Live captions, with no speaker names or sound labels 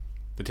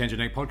The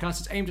Tangent Egg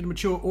podcast is aimed at a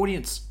mature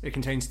audience. It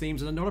contains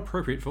themes that are not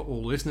appropriate for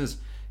all listeners.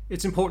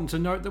 It's important to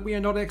note that we are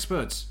not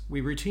experts.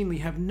 We routinely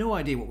have no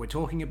idea what we're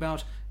talking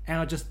about and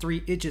are just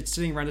three idiots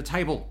sitting around a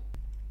table.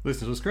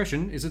 Listener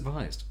discretion is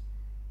advised.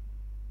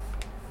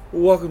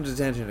 Welcome to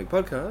the Tangent Egg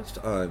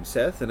podcast. I'm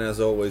Seth, and as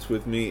always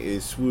with me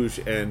is Swoosh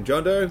and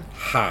John Doe.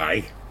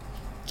 Hi.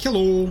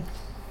 Hello.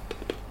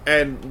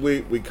 And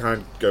we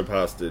can't go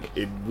past it.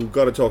 We've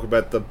got to talk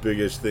about the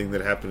biggest thing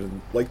that happened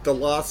in, like, the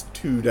last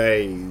 2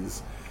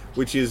 days,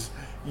 which is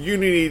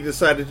Unity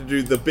decided to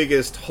do the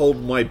biggest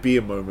hold my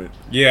beer moment.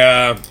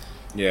 Yeah.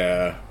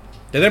 They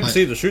then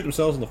proceeded to shoot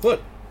themselves in the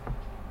foot.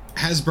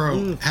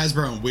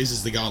 Hasbro and Wiz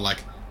is the guy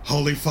like,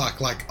 holy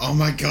fuck, like, oh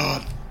my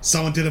god,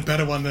 someone did a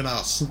better one than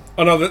us.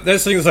 Oh no,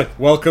 there's things like,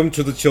 welcome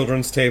to the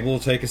children's table,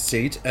 take a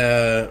seat.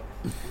 This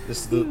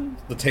is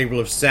the table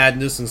of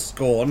sadness and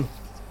scorn.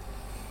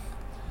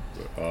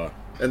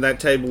 And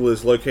that table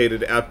is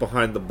located out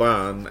behind the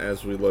barn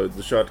as we load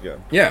the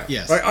shotgun. Yeah.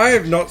 Yes. Like, I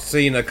have not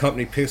seen a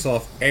company piss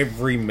off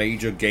every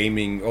major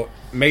gaming, or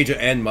major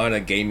and minor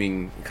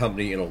gaming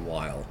company in a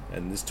while.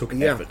 And this took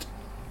effort.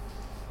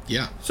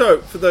 Yeah.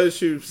 So, for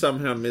those who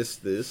somehow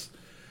missed this,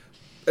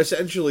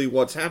 essentially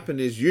what's happened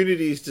is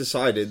Unity's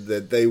decided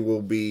that they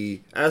will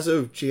be, as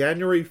of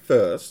January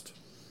 1st,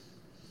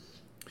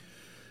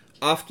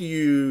 if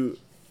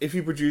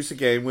you produce a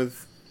game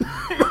with...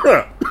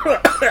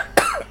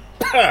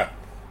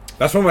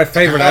 That's one of my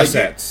favorite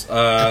assets.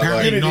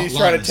 Apparently Unity's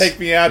trying to take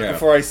me out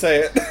before I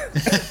say it.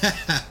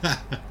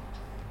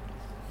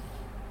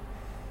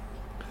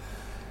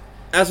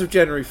 As of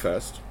January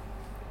 1st,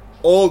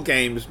 all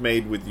games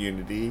made with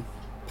Unity,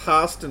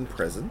 past and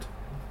present,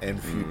 and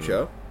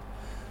future,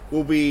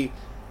 will be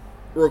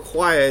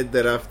required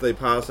that after they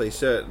pass a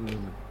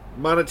certain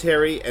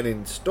monetary and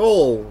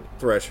install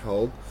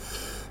threshold...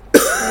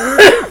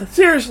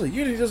 Seriously,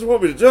 Unity doesn't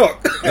want me to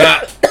talk.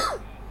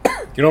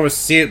 You can almost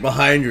see it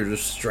behind you,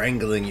 just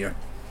strangling you.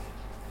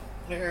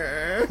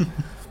 They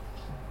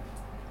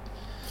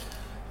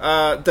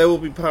will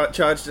be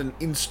charged an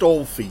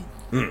install fee.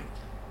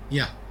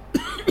 Yeah.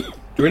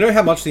 Do we know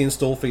how much the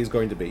install fee is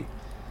going to be?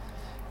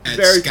 At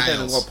Very depending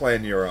on scales. what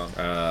plan you're on.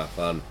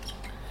 Fun.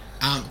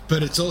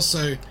 But it's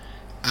also,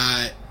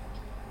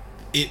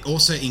 it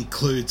also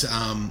includes,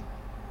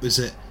 was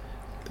it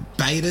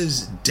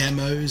betas,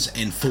 demos,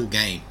 and full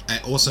game.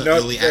 Also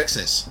early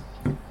access.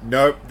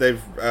 Nope,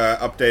 they've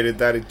updated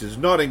that. It does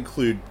not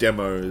include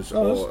demos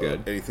Oh, that's or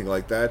good. anything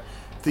like that.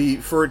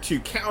 For it to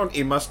count,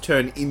 it must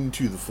turn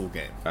into the full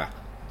game.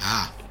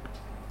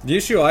 The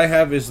issue I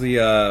have is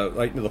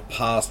the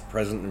past,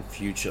 present, and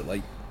future.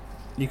 Like,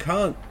 you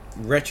can't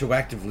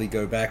retroactively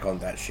go back on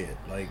that shit.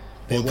 Like,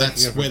 Well,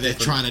 that's where they're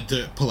trying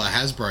to pull a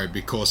Hasbro,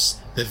 because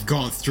they've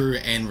gone through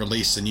and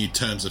released the new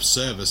terms of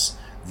service,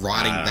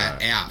 writing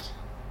that out.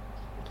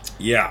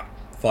 Yeah,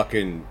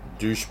 fucking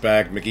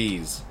douchebag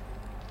McGee's.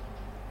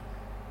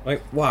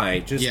 Like, why?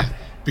 Just Yeah,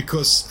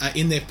 because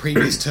in their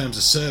previous terms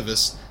of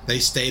service, they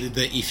stated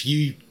that if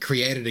you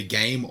created a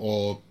game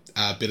or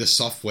a bit of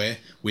software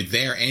with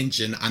their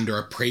engine under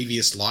a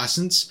previous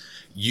license,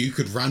 you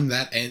could run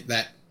that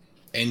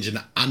engine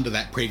under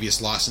that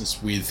previous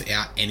license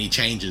without any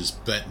changes.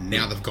 But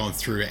now they've gone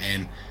through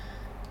and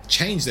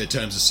changed their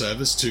terms of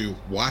service to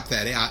wipe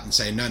that out and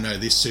say, no,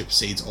 this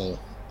supersedes all.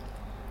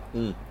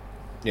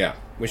 Yeah,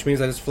 which means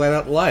I just flat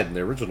out lied in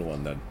the original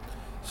one then.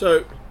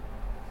 So,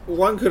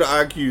 one could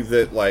argue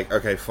that, like,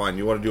 okay, fine,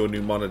 you want to do a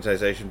new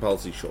monetization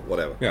policy, sure,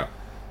 whatever. Yeah.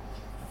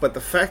 But the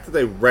fact that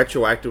they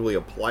retroactively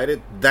applied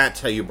it,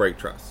 that's how you break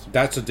trust.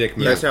 That's a dick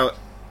move. That's how...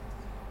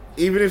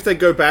 Even if they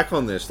go back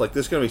on this, like,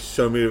 there's going to be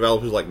so many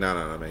developers like,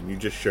 no, man, you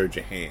just showed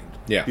your hand.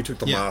 Yeah. You took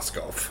the mask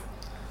off.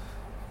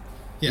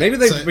 Yeah, Maybe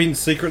they've been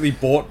secretly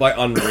bought by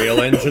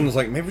Unreal Engines.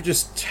 Like, maybe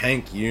just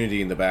tank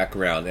Unity in the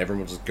background.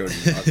 Everyone will just go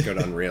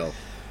to Unreal.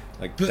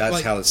 Like, But, that's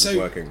like, how this is so-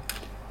 working.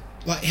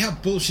 Like, how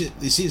bullshit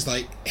this is.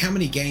 Like, how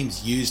many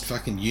games used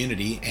fucking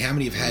Unity? How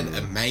many have had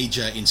a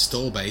major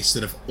install base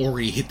that have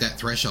already hit that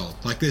threshold?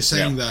 Like, they're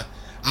saying that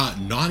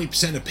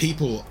 90% of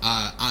people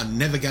are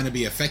never going to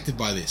be affected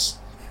by this.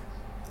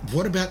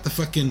 What about the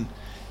fucking...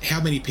 How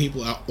many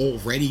people are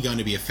already going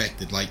to be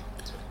affected? Like...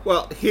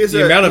 Well, here's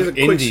The a amount of quick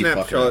indie fucking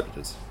snapshot.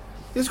 packages.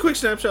 Here's a quick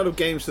snapshot of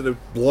games that have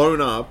blown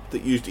up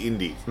that used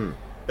indies.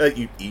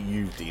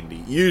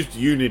 Used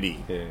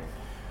Unity. Yeah.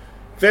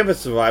 Vampire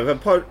Survivor,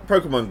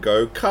 Pokemon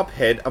Go,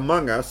 Cuphead,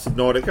 Among Us,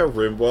 Subnautica,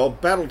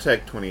 RimWorld,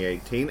 BattleTech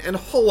 2018, and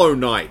Hollow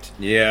Knight.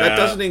 Yeah. That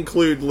doesn't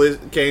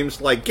include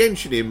games like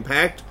Genshin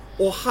Impact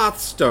or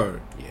Hearthstone.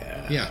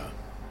 Yeah.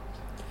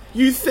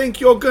 You think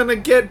you're gonna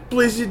get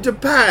Blizzard to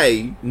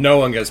pay? No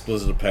one gets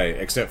Blizzard to pay,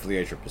 except for the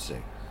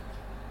ACCC.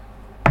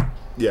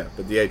 Yeah,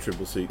 but the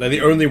ACCC... They're the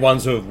only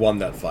ones who have won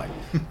that fight.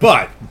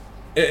 But,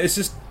 it's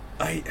just...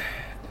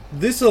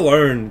 This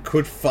alone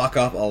could fuck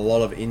up a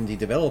lot of indie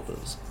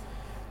developers.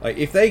 Like,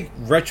 if they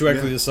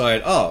retroactively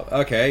decide, oh,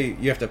 okay,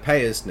 you have to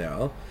pay us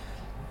now,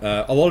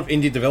 a lot of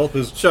indie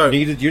developers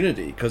needed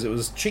Unity because it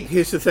was cheap.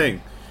 Here's the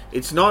thing.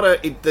 It's not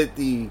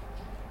the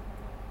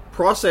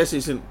process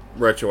isn't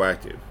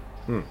retroactive.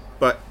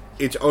 But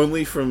it's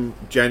only from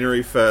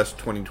January 1st,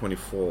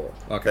 2024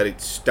 that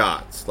it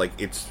starts. Like,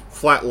 it's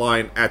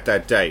flatline at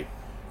that date.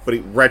 But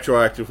it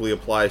retroactively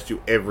applies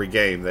to every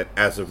game that,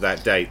 as of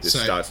that date,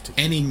 this starts to...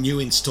 any new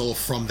install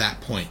from that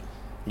point.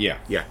 Yeah.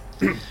 Yeah.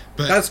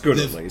 But that's good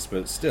at least,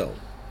 but still.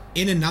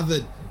 In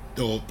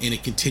a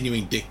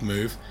continuing dick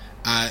move,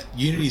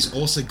 Unity's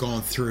also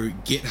gone through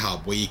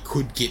GitHub, where you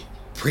could get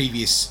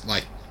previous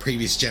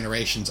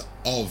generations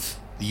of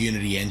the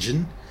Unity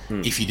engine.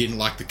 If you didn't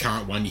like the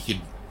current one, you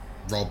could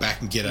roll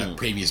back and get a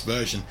previous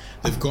version.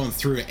 They've gone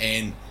through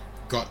and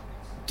got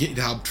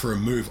GitHub to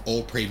remove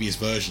all previous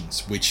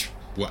versions, which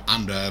were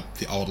under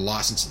the old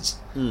licenses.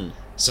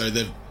 So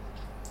they've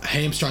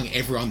hamstrung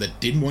everyone that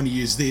didn't want to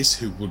use this,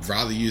 who would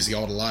rather use the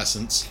older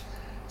license.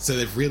 So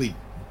they've really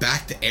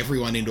backed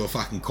everyone into a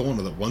fucking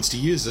corner that wants to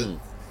use it.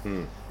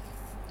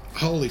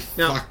 Holy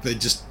fuck, they're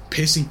just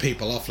pissing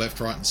people off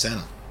left, right, and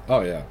centre. Oh,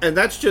 yeah. And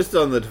that's just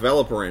on the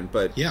developer end,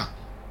 but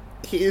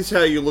here's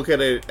how you look at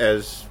it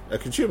as a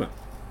consumer.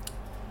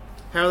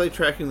 How are they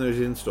tracking those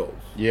installs?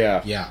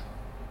 Yeah.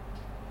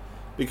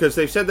 Because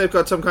they've said they've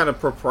got some kind of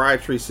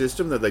proprietary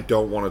system that they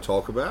don't want to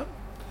talk about.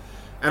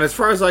 And as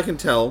far as I can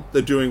tell,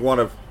 they're doing one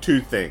of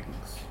two things.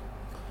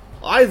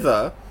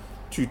 Either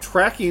to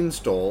track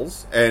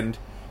installs, and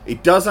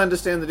it does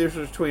understand the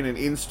difference between an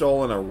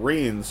install and a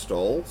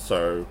reinstall,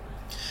 so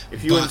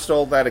if you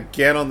install that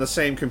again on the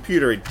same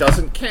computer, it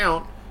doesn't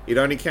count. It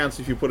only counts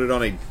if you put it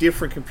on a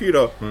different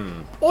computer,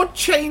 or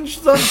change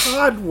the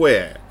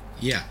hardware.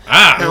 Yeah.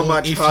 How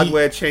much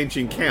hardware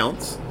changing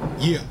counts.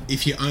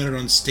 If you own it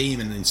on Steam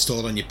and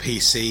install it on your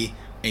PC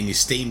and your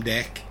Steam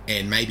Deck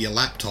and maybe a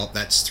laptop,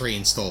 that's 3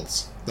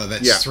 installs. So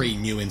that's 3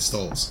 new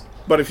installs.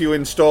 But if you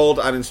installed,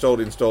 uninstalled,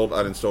 installed,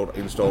 uninstalled,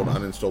 installed,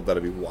 uninstalled,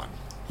 that'd be 1.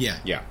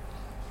 Yeah.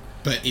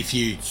 But if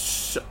you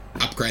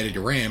upgraded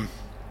your RAM,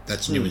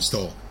 that's a new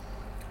install.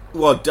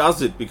 Well,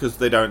 does it? Because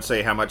they don't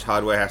say how much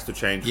hardware has to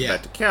change for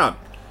that to count.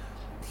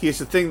 Here's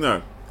the thing,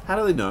 though. How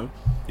do they know?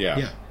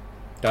 Yeah.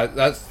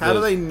 That's how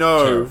do they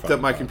know that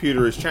my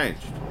computer has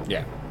changed?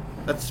 Yeah.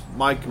 That's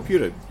my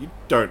computer. You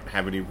don't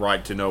have any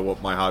right to know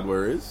what my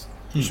hardware is.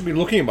 You should be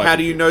looking at my How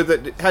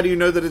computer. do you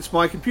know that it's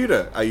my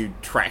computer? Are you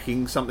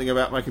tracking something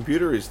about my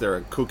computer? Is there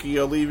a cookie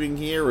you're leaving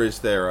here? Is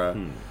there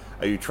a...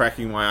 Are you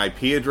tracking my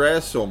IP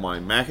address or my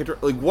MAC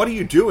address? Like, what are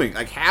you doing?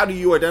 Like, how do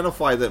you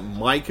identify that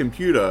my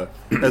computer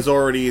has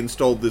already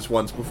installed this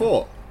once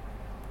before?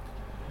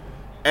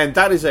 And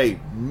that is a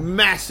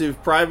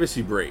massive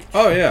privacy breach.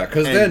 Oh, yeah,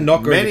 because they're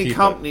not going to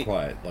keep it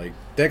quiet. Like,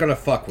 they're going to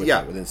fuck with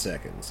it within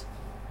seconds.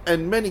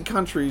 And many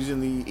countries in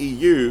the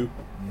EU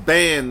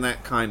ban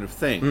that kind of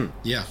thing.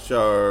 Yeah.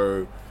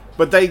 So,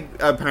 but they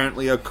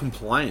apparently are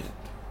compliant.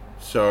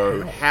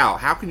 So,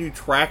 how can you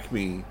track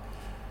me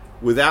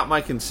without my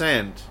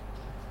consent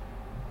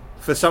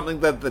for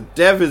something that the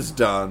dev has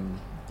done?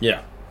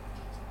 Yeah.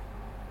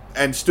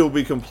 And still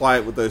be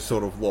compliant with those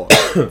sort of laws.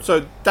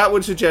 So that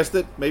would suggest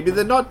that maybe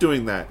they're not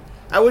doing that.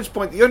 At which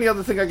point, the only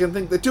other thing I can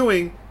think they're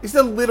doing is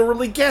they're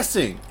literally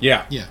guessing.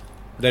 Yeah. Yeah.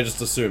 They're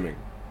just assuming.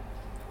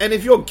 And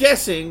if you're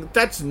guessing,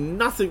 that's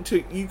nothing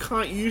to... You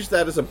can't use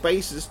that as a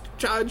basis to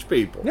charge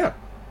people. Yeah.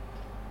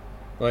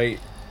 Like,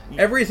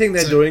 everything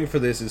they're doing for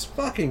this is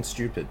fucking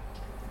stupid.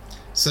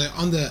 So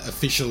on the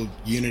official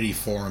Unity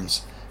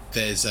forums,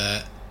 there's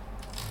the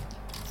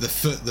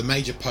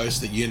major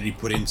post that Unity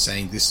put in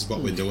saying this is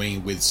what we're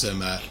doing, with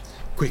some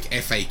quick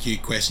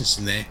FAQ questions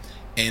from there,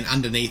 and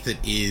underneath it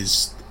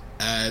is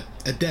a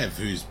dev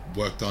who's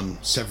worked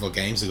on several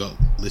games that got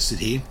listed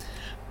here,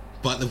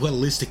 but they've got a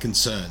list of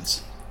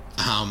concerns,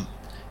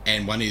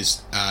 and one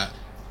is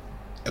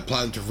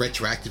apply them to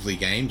retroactively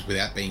games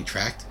without being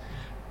tracked,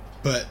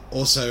 but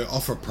also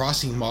offer a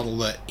pricing model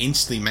that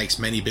instantly makes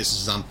many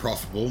businesses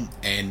unprofitable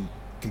and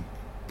can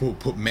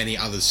put many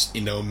others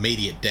into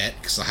immediate debt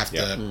because they have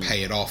to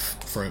pay it off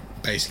for a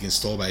basic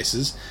install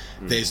basis.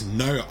 There's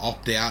no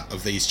opt-out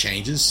of these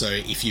changes, so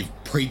if you've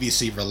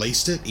previously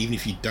released it, even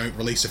if you don't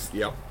release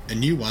a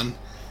new one,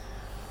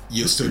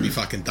 you'll still be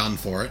fucking done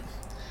for it.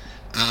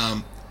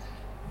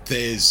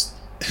 There's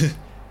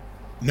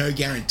no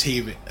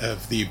guarantee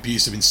of the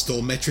abuse of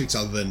install metrics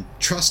other than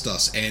trust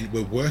us, and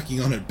we're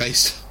working on it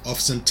based off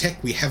some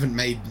tech we haven't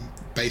made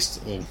based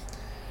or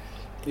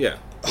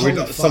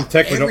some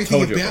tech we've not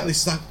told you about.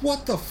 This is like,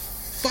 what the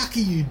fuck are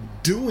you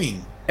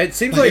doing? It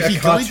seems like a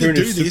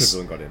cartoonish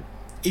supervillain got in.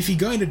 If you're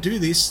going to do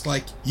this,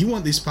 like, you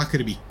want this fucker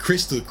to be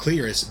crystal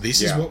clear as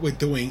this is what we're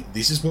doing,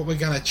 this is what we're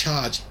going to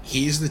charge,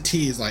 here's the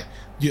tiers, like,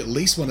 you at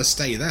least want to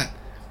stay that.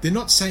 They're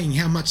not saying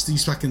how much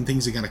these fucking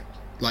things are going to,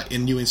 like, a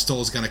new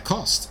install is going to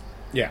cost.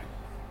 Yeah.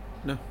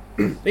 No.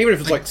 Even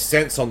if it's like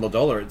cents on the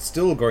dollar, it's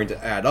still going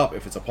to add up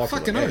if it's a popular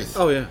fucking game. oath.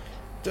 Oh, yeah.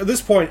 At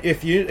this point,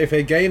 if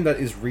a game that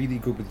is really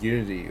good with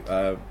Unity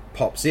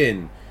pops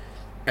in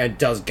and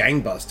does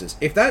gangbusters,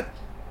 if that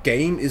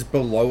game is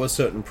below a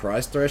certain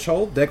price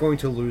threshold, they're going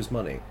to lose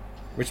money.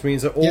 Which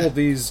means that all of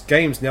these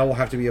games now will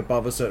have to be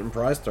above a certain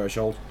price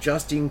threshold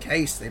just in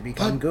case they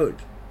become good.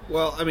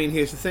 Well, I mean,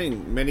 here's the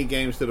thing. Many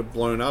games that have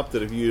blown up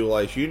that have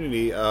utilized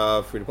Unity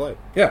are free to play.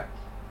 Yeah.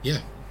 Yeah.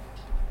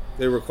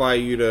 They require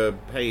you to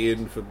pay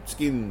in for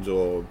skins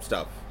or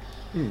stuff.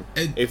 And-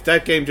 If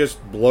that game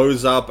just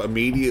blows up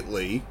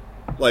immediately,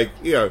 like,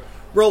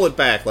 roll it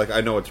back. Like,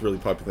 I know it's really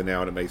popular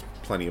now and it makes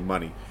plenty of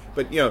money.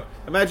 But,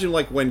 imagine,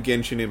 like, when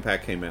Genshin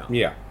Impact came out.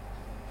 Yeah.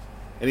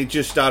 And it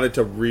just started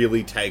to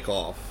really take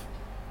off.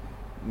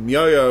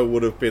 Yo-Yo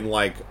would have been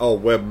like, oh,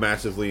 we're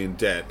massively in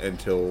debt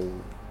until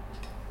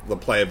the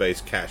player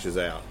base cashes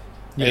out.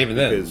 And even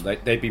because then,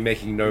 they'd be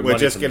making no money. We're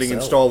just for getting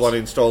themselves. install on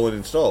install and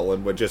install,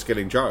 and we're just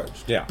getting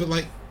charged. Yeah. But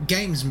like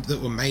games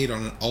that were made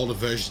on an older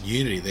version of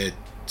Unity, they're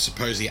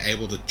supposedly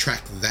able to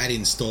track that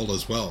install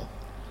as well,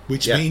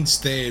 which Yeah. means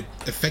they're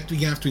effectively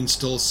going to have to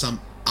install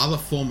some other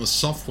form of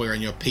software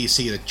on your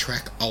PC to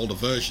track older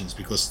versions,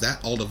 because that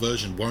older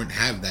version won't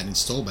have that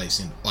install base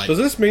in it. Like, Does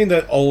this mean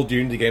that old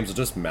Unity games are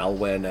just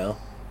malware now?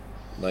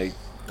 Like,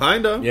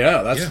 Kinda.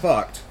 yeah, that's Yeah.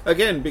 fucked.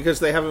 Again, because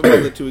they haven't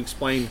bothered to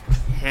explain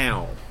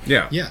how.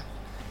 Yeah. yeah,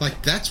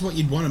 like that's what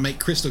you'd want to make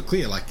crystal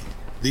clear. Like,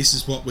 this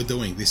is what we're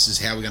doing. This is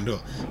how we're going to do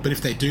it. But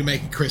if they do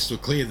make it crystal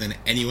clear, then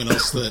anyone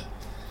else that,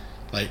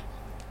 like,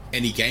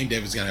 any game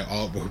dev is going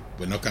to,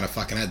 we're not going to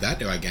fucking add that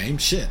to our game.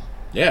 Shit.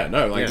 Yeah,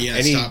 no, like Yeah,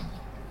 any start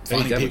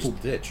finding dev people, is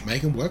ditch.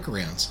 making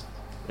workarounds.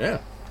 Yeah.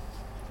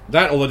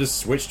 That, or they just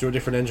switch to a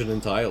different engine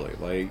entirely.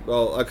 Like,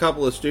 Well, a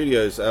couple of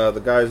studios,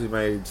 the guys who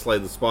made Slay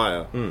the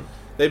Spire,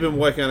 they've been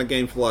working on a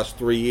game for the last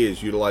 3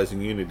 years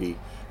utilizing Unity,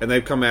 and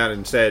they've come out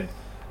and said,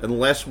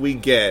 unless we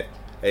get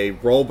a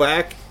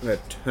rollback and a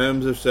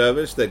terms of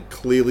service that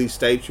clearly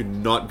states you're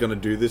not going to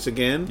do this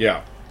again,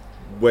 yeah.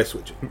 we're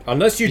switching.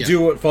 Unless you Yeah.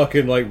 do what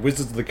fucking, like,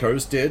 Wizards of the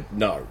Coast did,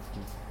 no.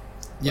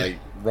 Yeah. Like,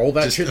 roll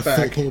that Just shit a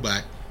back. full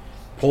pullback.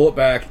 Pull it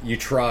back. You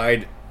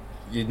tried.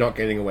 You're not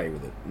getting away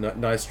with it.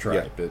 Nice try,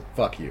 Yeah. but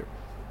fuck you.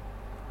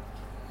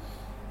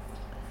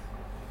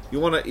 You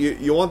want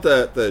you want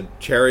the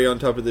cherry on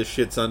top of this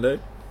shit sundae?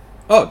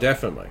 Oh,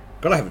 definitely.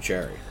 Gotta have a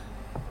cherry.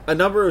 A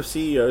number of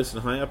CEOs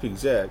and high-up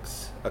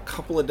execs, a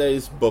couple of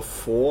days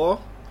before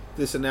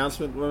this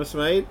announcement was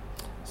made,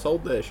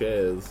 sold their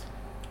shares.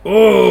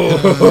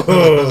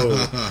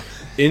 Oh!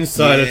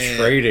 Insider Yeah.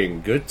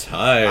 trading. Good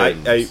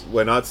times.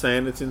 We're not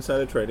saying it's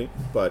insider trading,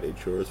 but it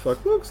sure as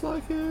fuck looks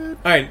like it.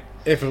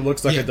 If it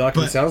looks like Yeah, a duck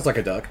and but- sounds like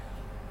a duck.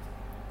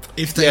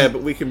 If they Yeah,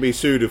 but we can be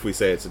sued if we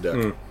say it's a duck.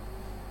 That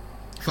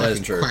fucking is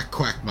true. quack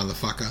quack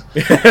motherfucker.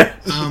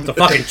 The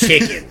fucking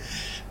chicken.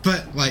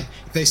 But like,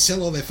 if they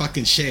sell all their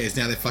fucking shares,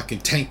 now they fucking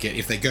tank it.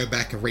 If they go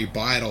back and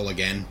rebuy it all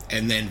again,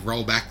 and then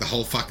roll back the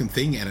whole fucking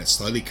thing, and it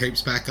slowly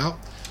creeps back up,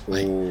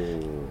 like,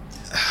 Ooh.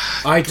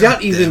 I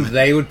doubt damn even it.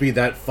 they would be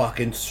that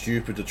fucking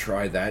stupid to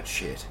try that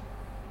shit.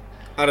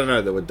 I don't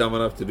know, they were dumb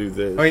enough to do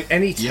this. I mean,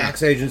 any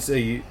tax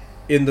agency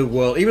in the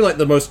world, even like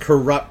the most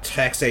corrupt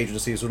tax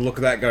agencies, would look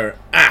at that and go,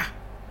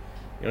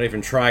 you're not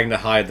even trying to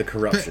hide the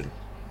corruption.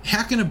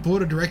 how can a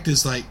board of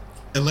directors, like,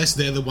 unless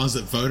they're the ones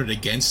that voted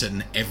against it,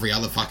 and every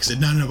other fucker said,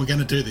 no, we're going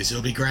to do this,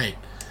 it'll be great.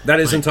 That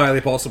is like,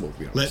 entirely possible, to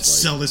be honest. Let's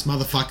sell this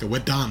motherfucker. We're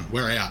done.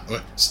 We're out.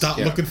 Start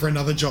Yeah. looking for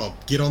another job.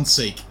 Get on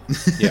Seek.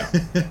 Yeah.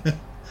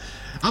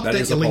 Update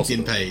is your a LinkedIn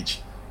possibility.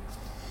 page.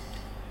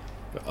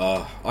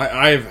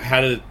 I've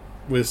had it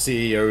with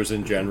CEOs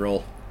in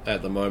general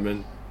at the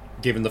moment,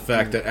 given the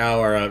fact that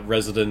our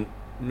resident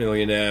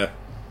millionaire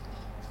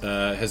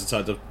has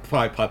decided to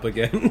pipe up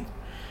again.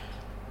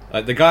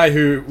 The guy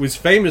who was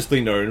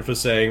famously known for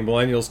saying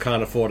millennials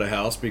can't afford a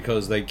house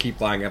because they keep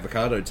buying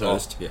avocado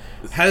toast yeah.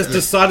 has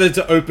decided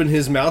to open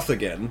his mouth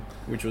again,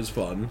 which was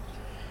fun.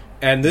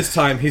 And this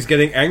time he's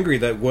getting angry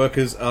that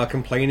workers are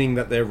complaining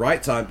that their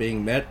rights aren't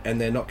being met and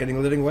they're not getting a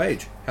living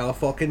wage. How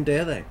fucking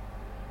dare they?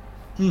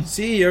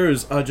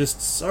 CEOs are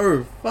just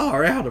so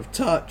far out of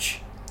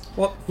touch.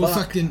 What the Well,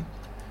 fuck? fucking,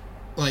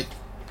 like,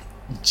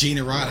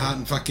 Gina Righthart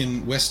in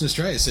fucking Western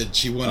Australia said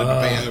she wanted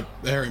to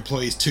pay her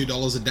employees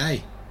 $2 a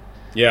day.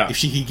 Yeah. If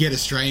she could get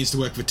Australians to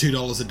work for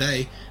 $2 a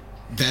day,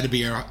 that'd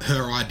be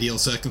her ideal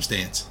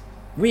circumstance.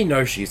 We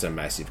know she's a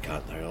massive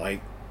cunt though,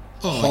 like...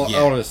 Oh, yeah.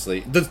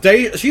 Honestly, the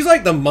day she's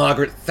like the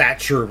Margaret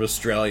Thatcher of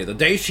Australia. The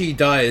day she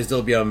dies,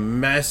 there'll be a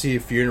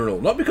massive funeral.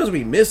 Not because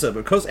we miss her,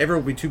 but because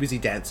everyone will be too busy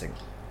dancing.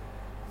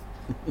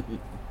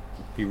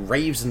 Be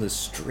raves in the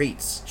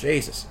streets.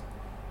 Jesus.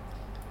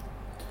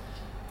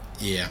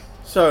 Yeah.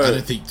 So, I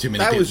don't think too many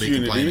that people was be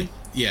Unity. complaining.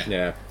 Yeah.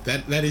 Yeah.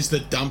 That is the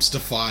dumpster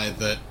fire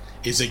that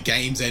is a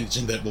games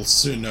engine that will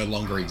soon no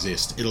longer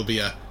exist. It'll be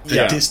a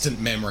Yeah.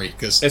 distant memory,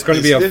 because It's going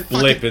to be a There's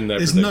blip in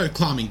there's everything. no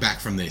climbing back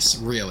from this,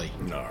 really.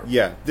 No.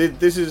 Yeah,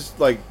 this is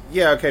like,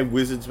 yeah, okay,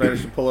 Wizards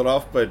managed to pull it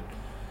off, but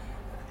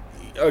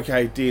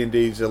okay,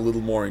 D&D's a little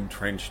more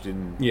entrenched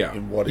in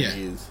what Yeah. it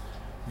is.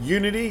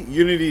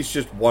 Unity's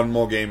just one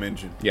more game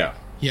engine. Yeah.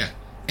 Yeah,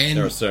 and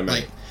There are so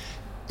many.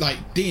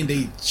 Like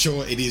D&D,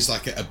 sure, it is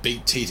like a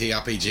big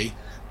TTRPG,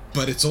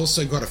 but it's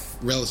also got a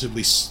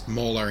relatively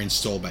smaller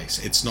install base.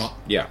 It's not.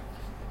 Yeah.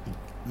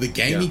 The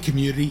gaming Yeah.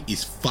 community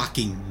is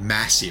fucking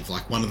massive,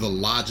 like one of the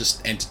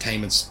largest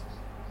entertainments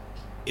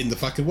in the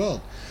fucking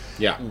world.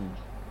 Yeah.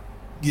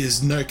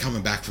 There's no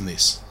coming back from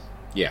this.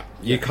 Yeah.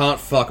 You can't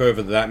fuck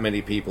over that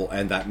many people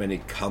and that many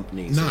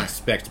companies No, and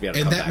expect to be able to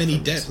and come that back many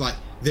from this. devs. Like,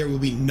 there will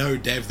be no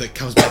dev that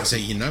comes back and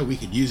say, we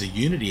could use a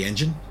Unity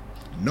engine.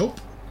 Nope.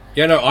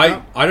 Yeah, no,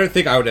 I don't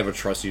think I would ever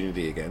trust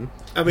Unity again.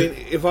 I mean,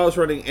 if I was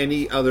running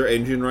any other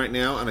engine right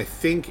now, and I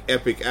think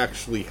Epic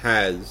actually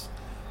has,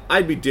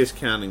 I'd be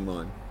discounting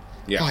mine.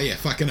 Yeah. Oh, yeah,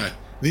 fucking no.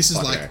 This is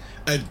Fuck like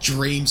no. a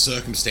dream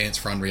circumstance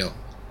for Unreal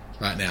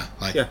right now.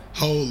 Like, Yeah.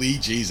 holy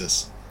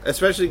Jesus.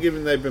 Especially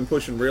given they've been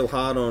pushing real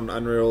hard on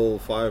Unreal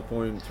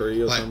 5.3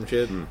 or Like, some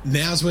shit.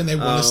 Now's when they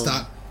want to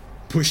start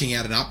pushing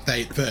out an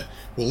update that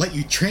will let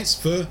you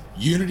transfer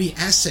Unity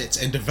assets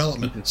and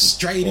development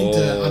straight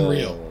into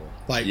Unreal.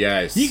 Like,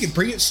 yes. you can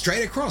bring it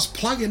straight across,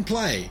 plug and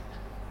play.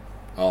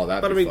 Oh,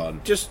 that'd But I be mean,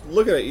 fun. just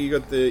look at it.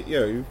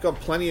 You've got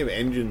plenty of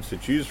engines to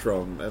choose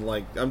from, and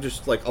like, I'm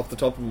just like off the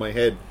top of my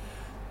head,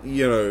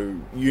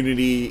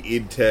 Unity,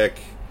 IdTech,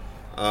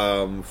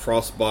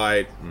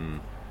 Frostbite.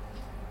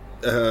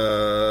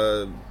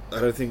 I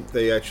don't think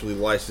they actually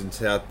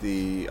license out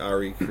the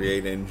RE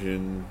Create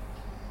engine.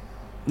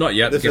 Not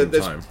yet, There's, give them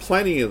there's time.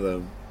 plenty of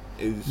them.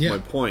 Is Yeah. my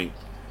point.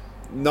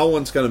 No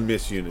one's going to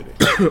miss Unity.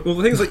 Well,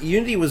 the thing is, like,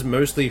 Unity was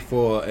mostly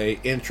for a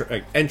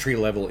entry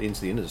level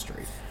into the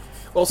industry.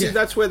 Well, see, Yeah.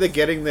 that's where they're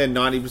getting their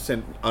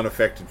 90%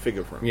 unaffected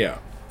figure from. Yeah.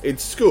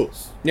 It's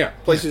schools. Yeah.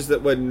 Places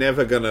that were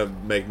never going to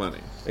make money.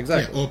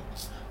 Exactly. Yeah,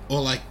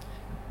 or like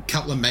a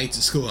couple of mates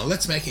at school,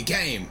 let's make a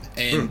game.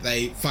 And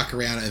they fuck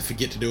around and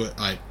forget to do it.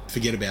 I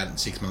forget about it in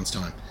 6 months'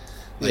 time.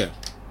 Like, Yeah.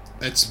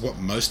 that's what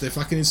most of their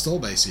fucking install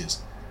base is.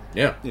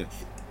 Yeah. Yeah.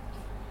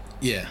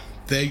 Yeah,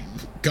 they're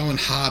going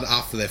hard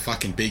after their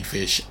fucking big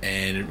fish,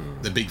 and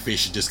the big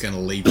fish are just going to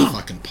leave the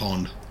fucking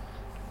pond.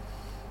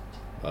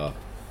 But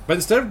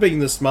instead of being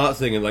the smart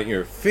thing and, like,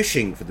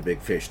 fishing for the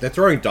big fish, they're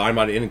throwing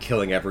dynamite in and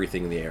killing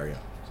everything in the area.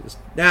 Just,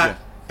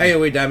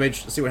 AoE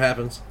damage, let's see what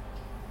happens.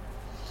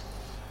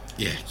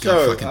 Yeah, So,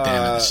 god fucking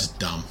damn it, this is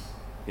dumb.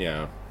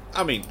 Yeah.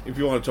 I mean, if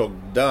you want to talk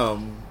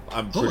dumb,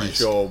 I'm pretty Always.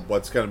 sure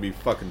what's going to be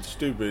fucking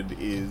stupid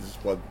is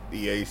what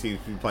EA seems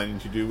to be planning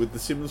to do with The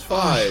Sims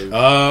 5. Oh,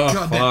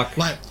 God damn, fuck.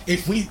 like,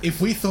 if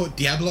we thought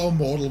Diablo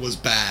Immortal was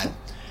bad,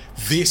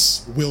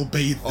 this will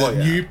be the Oh,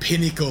 yeah. new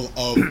pinnacle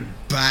of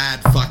bad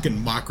fucking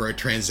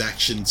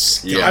microtransactions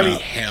scummy Yeah. I mean,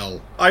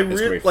 hell. I It's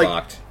gonna really be like.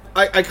 fucked.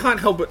 I can't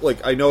help it. Like,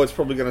 I know it's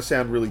probably going to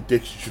sound really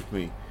dickish of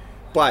me,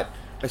 but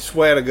I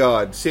swear to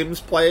God, Sims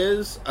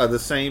players are the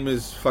same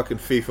as fucking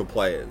FIFA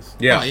players.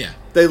 Yeah. Oh, yeah.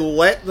 They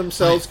let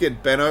themselves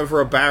get bent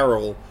over a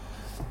barrel,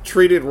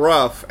 treated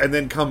rough, and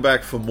then come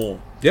back for more.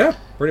 Yeah,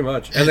 pretty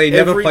much. And they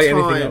never Every play time-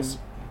 anything else.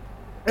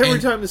 Every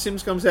And- time The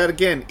Sims comes out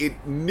again, it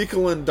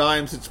nickel and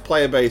dimes its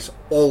player base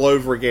all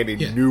over again in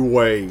Yeah. new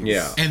ways.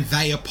 Yeah. And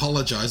they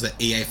apologise that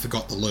EA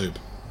forgot the lube.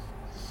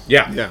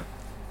 Yeah. Yeah.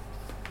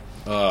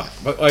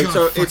 But, like, God.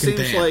 So fucking it seems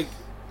damn. like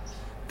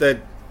that,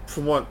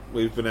 from what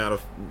we've been able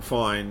to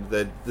find,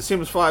 that The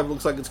Sims 5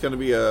 looks like it's going to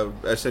be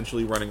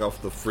essentially running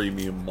off the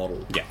freemium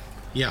model. yeah.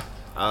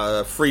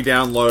 Yeah. Free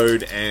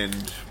download,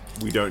 and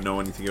we don't know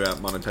anything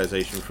about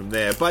monetization from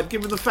there. But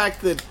given the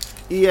fact that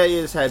EA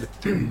has had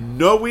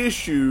no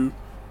issue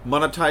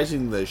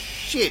monetizing the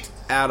shit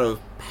out of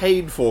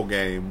paid-for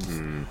games,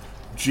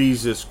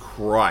 Jesus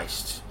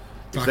Christ.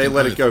 If they Fucking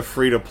let it oath. go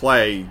free to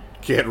play,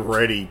 get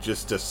ready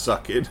just to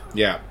suck it.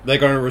 Yeah. They're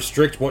going to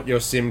restrict what your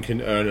sim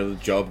can earn at a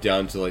job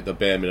down to, like, the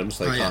bare minimum,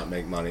 so they Oh, yeah. can't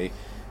make money.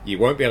 You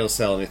won't be able to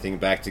sell anything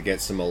back to get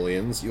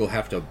simoleons. You'll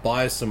have to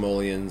buy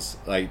simoleons,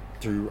 like,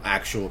 through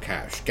actual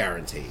cash,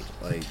 guaranteed.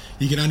 Like,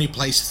 You can only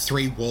place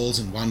 3 walls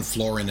and 1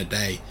 floor in a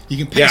day. You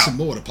can pay Yeah. some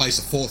more to place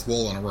a 4th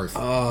wall on a roof.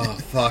 oh,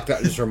 fuck,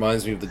 that just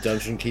reminds me of the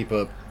Dungeon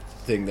Keeper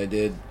thing they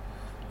did.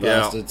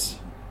 Yeah. Bastards.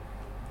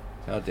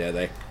 How dare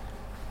they?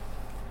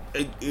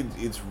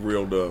 It's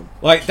real dumb.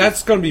 Like, It's that's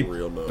just gonna be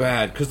real dumb.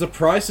 bad, because the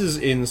prices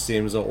in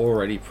Sims are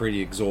already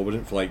pretty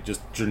exorbitant for, like,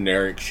 just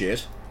generic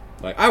shit.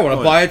 Like, I want to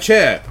Oh, buy a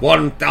chair.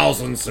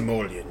 1,000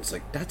 simoleons.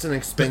 Like, that's an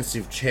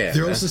expensive chair.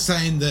 They're man. also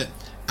saying that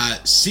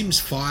Sims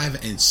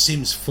 5 and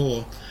Sims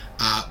 4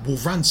 will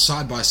run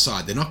side by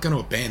side. They're not going to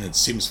abandon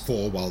Sims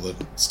 4 while they're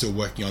still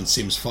working on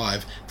Sims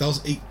 5. They'll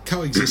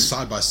coexist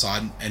side by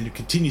side and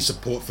continue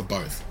support for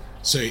both.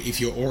 So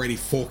if you're already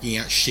forking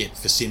out shit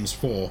for Sims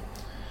 4,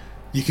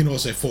 you can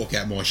also fork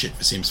out more shit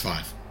for Sims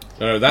 5.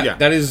 No, that Yeah.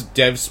 that is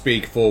dev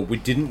speak for we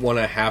didn't want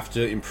to have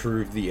to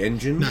improve the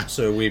engine, No.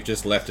 so we've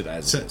just left it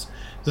as So, it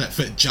is.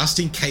 for just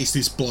in case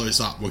this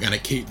blows up, we're going to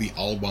keep the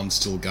old one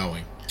still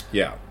going.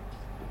 Yeah.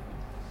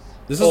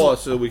 This Or is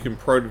so we can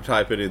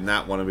prototype it in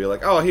that one and be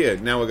like, oh, here,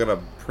 now we're going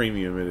to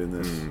premium it in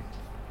this.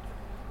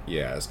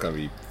 yeah, it's gonna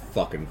be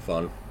fucking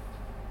fun.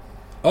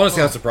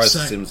 Honestly, I'm surprised so-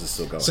 the Sims is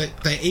still going. So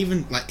they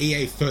even, like,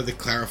 EA further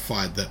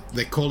clarified that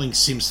they're calling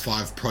Sims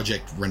 5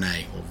 Project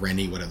Renee, or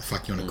Rennie, whatever the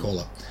fuck you want to call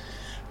it.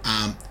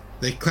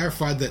 They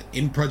clarified that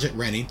in Project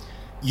Rennie,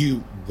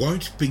 you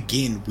won't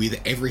begin with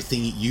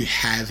everything you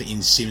have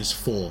in Sims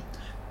 4,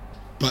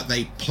 but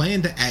they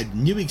plan to add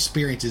new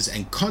experiences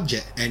and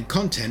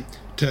content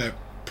to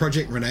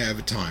Project Renee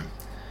over time.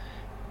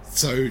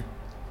 So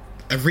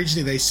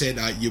originally they said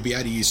you'll be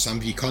able to use some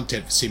of your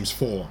content for Sims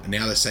 4, and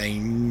now they're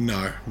saying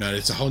no,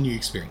 it's a whole new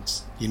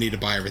experience. You need to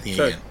buy everything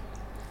So, again.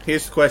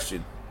 here's the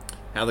question.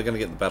 How are they going to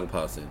get the Battle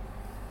Pass in?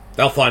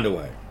 They'll find a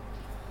way.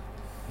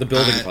 The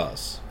building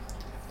pass.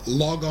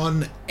 Log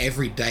on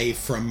every day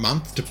for a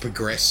month to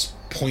progress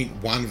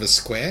 0.1 of a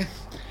square,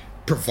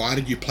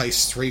 provided you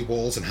place 3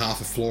 walls and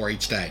half a floor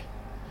each day.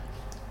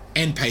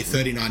 And pay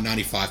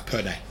 $39.95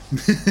 per day.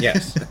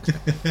 Yes.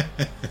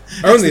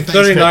 Only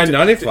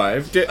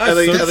 $39.95. Are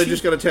they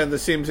just going to turn The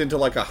Sims into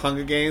like a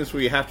Hunger Games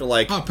where you have to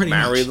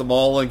marry much. them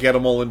all and get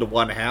them all into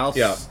one house?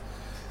 Yeah.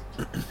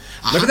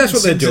 Maybe that's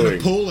what they're doing. In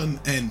a pool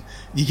and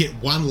you get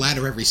one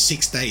ladder every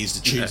 6 days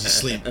to choose a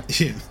Sim.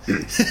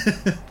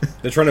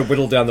 They're trying to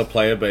whittle down the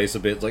player base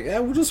a bit. It's like,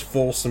 we'll just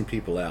force some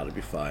people out. It'll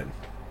be fine.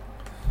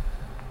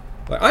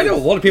 Like, I know a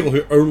lot of people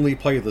who only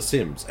play The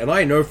Sims, and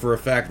I know for a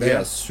fact they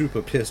are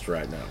super pissed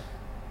right now.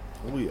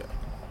 Oh, yeah.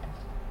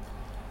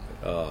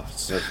 Oh,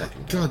 so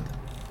fucking God.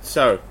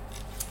 So,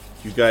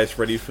 you guys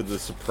ready for the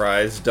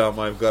surprise dumb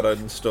I've got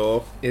in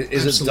store?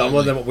 Is it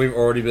dumber than what we've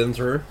already been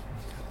through?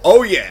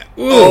 Oh, yeah.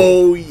 Ooh.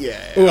 Oh,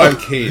 yeah. Ooh, I'm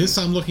keen. This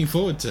I'm looking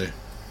forward to.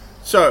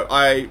 So,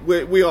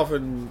 we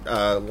often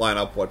line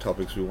up what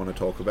topics we want to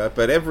talk about,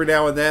 but every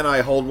now and then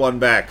I hold one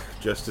back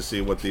just to see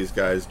what these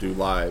guys do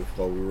live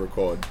while we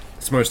record.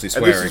 It's mostly And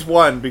swearing. this is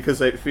one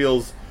because it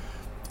feels...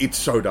 It's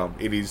so dumb.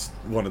 It is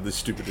one of the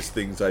stupidest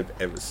things I've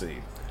ever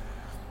seen.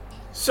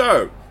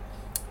 So,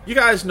 you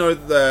guys know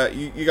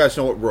you guys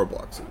know what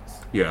Roblox is?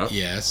 Yeah.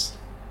 Yes.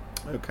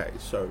 Okay,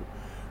 so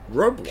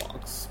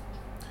Roblox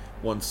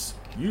wants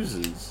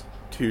users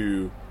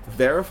to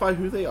verify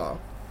who they are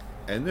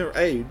and their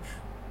age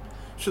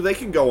so they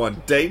can go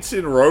on dates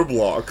in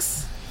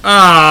Roblox.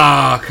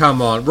 Ah,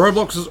 come on.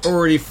 Roblox is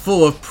already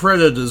full of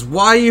predators.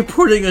 Why are you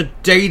putting a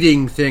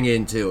dating thing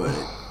into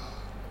it?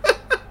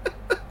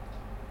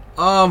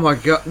 Oh my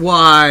god,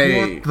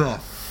 why? What the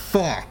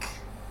fuck?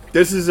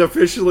 This is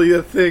officially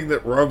a thing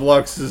that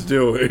Roblox is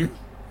doing.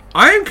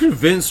 I am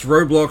convinced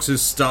Roblox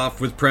is staffed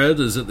with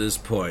predators at this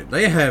point.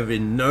 They have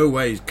in no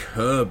way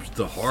curbed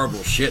the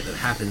horrible shit that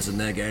happens in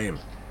their game.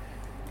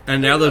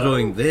 And now they're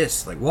doing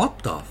this. Like,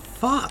 what the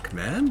fuck,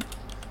 man?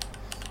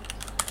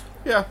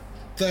 Yeah.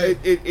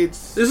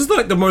 It's... This is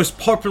like the most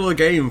popular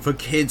game for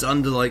kids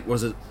under, like,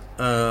 was it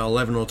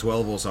 11 or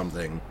 12 or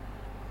something?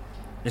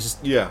 It's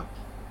just... Yeah.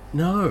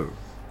 No.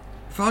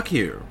 Fuck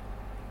you.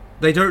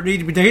 They don't need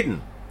to be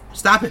dating.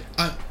 Stop it.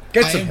 I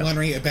some am help.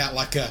 wondering about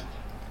like a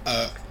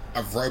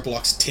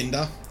Roblox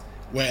Tinder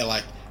where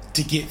like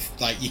to get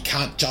like you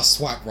can't just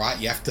swipe right,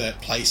 you have to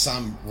play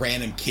some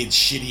random kid's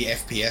shitty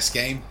FPS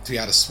game to be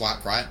able to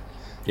swipe right.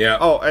 Yeah.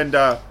 Oh, and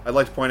I'd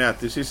like to point out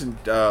this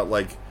isn't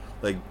like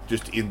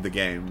just in the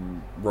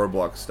game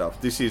Roblox stuff.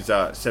 This is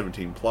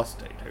 17 plus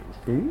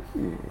dating.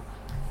 Ooh.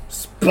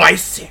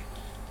 Spicy.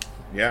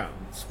 Yeah,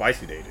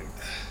 spicy dating.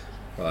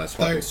 Well, that's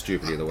fucking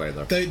stupid either way,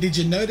 though. Did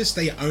you notice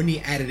they only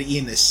added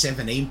in a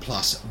 17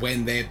 plus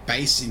when their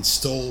base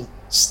install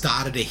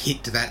started to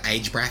hit to that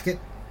age bracket?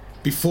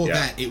 Before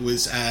that, it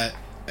was a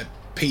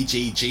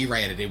PG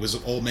rated. It was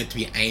all meant to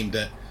be aimed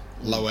at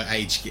lower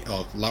age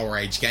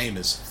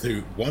gamers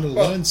who want to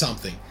learn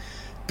something.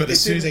 But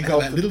as soon as they got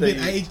that little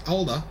bit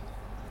older,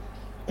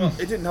 well,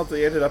 it didn't help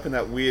they ended up in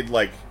that weird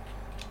like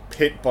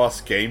pit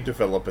boss game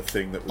developer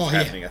thing that was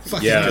happening. I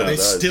think they're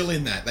still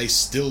in that. They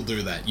still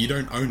do that. You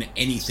don't own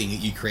anything that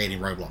you create in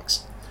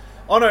Roblox.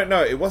 Oh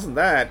no, it wasn't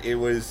that. It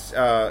was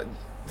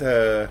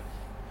the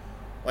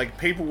like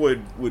people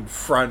would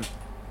front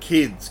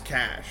kids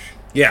cash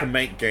to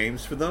make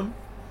games for them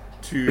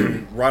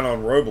to run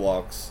on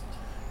Roblox,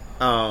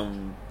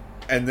 and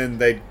then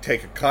they'd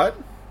take a cut.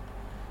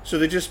 So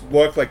they just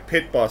worked like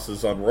pit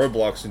bosses on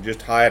Roblox and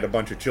just hired a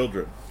bunch of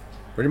children.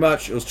 Pretty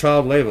much, it was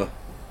child labor.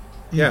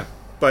 Yeah.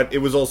 But it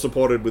was all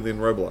supported within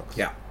Roblox.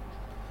 Yeah.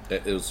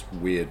 It was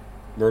weird.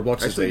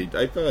 Roblox Actually, is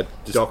I've got a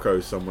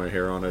doco somewhere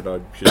here on it. I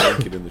should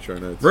link it in the show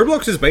notes.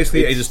 Roblox is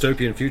basically a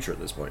dystopian future at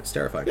this point. It's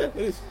terrifying. Yeah, it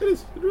is.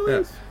 It really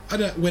is. I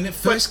don't. When it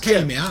first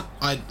came out,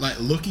 I like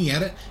looking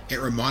at it. It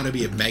reminded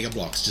me of Mega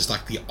Bloks, just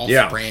like the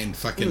off-brand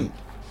fucking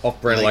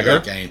off-brand Lego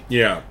game.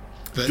 Yeah.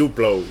 But,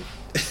 Duplo.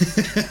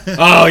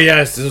 Oh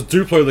yes, there's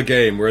Duplo the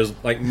game, whereas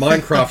like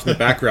Minecraft in the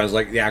background is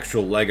like the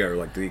actual Lego,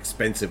 like the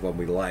expensive one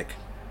we like.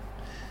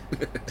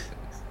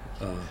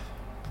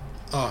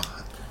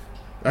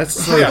 That's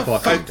so how the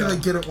fucking fuck do dumb.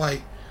 they get it?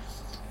 Like,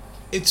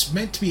 it's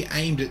meant to be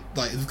aimed at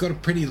like they've got a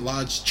pretty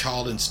large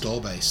child install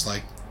base.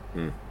 Like,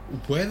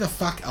 where the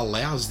fuck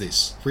allows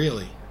this?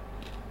 Really?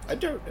 I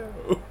don't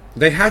know.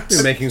 They have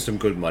been making some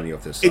good money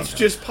off this. It's somehow.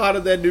 just part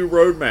of their new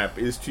roadmap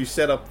is to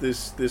set up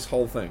this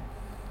whole thing.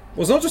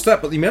 Well, it's not just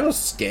that, but the amount of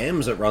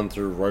scams that run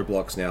through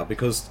Roblox now,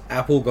 because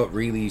Apple got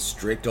really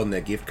strict on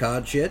their gift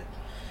card shit.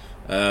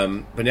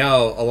 But now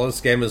a lot of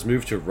scammers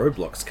move to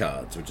Roblox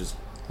cards, which is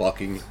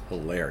fucking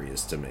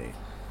hilarious to me.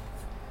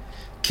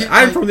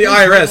 I'm from the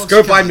IRS. Roblox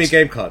Go buy me a cards,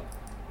 game card.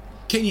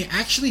 Can you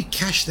actually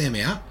cash them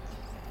out?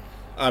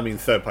 I mean,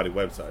 third-party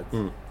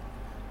websites.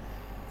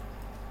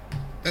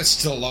 That's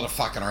still a lot of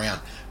fucking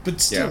around. But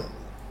still,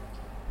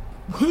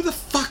 who the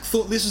fuck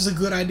thought this was a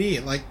good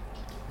idea? Like,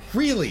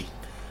 really?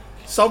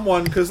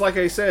 Someone, because like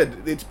I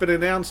said, it's been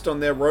announced on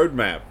their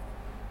roadmap.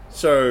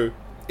 So,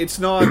 it's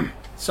not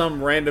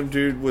some random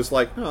dude was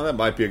like, "Oh, that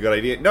might be a good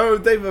idea." No,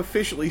 they've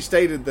officially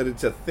stated that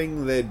it's a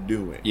thing they're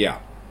doing. Yeah.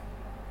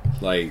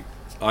 Like,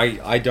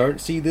 I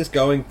don't see this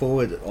going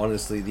forward,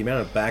 honestly. The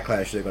amount of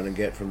backlash they're going to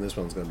get from this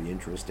one's going to be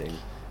interesting.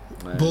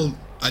 Well,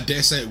 I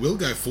dare say it will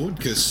go forward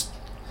because,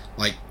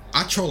 like,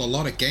 I troll a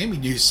lot of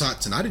gaming news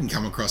sites and I didn't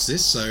come across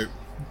this, so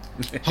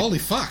holy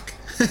fuck.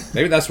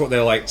 Maybe that's what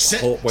they're like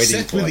Seth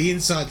waiting for. with the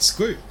inside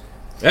scoop.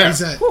 Yeah.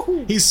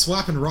 He's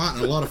swiping right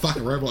in a lot of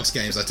fucking Roblox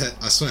games,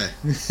 I swear.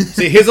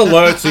 See, his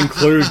alerts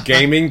include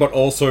gaming, but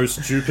also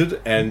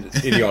stupid and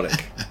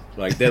idiotic.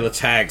 Like, they're the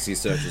tags he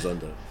searches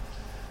under.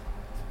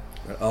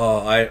 Oh,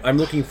 I'm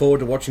looking forward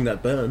to watching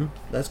that burn.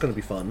 That's going to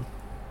be fun.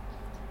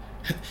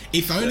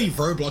 If only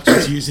Roblox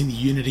was using the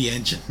Unity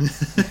engine.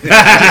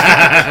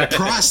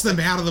 Price them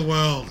out of the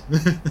world.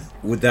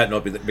 Would that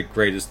not be the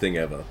greatest thing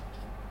ever?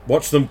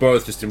 Watch them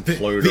both just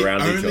implode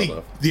around each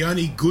other. The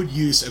only good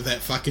use of that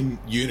fucking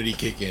Unity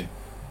kick in.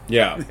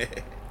 Yeah.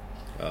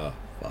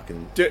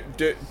 Fucking...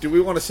 Do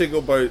we want to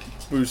single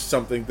boost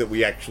something that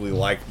we actually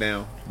like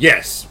now?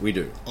 Yes, we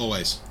do.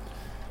 Always.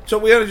 So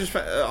we only just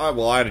I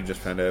only just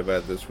found out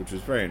about this, which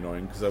is very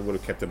annoying because I would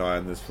have kept an eye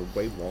on this for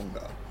way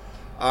longer.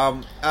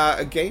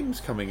 A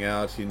game's coming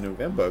out in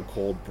November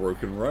called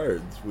Broken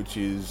Roads, which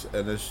is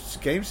a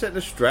game set in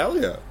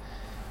Australia.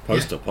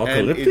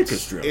 Post-apocalyptic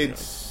Australia.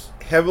 It's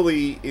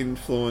heavily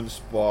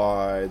influenced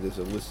by, there's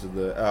a list of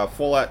the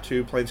Fallout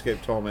 2,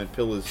 Planescape Torment,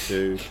 Pillars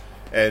 2,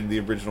 and the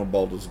original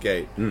Baldur's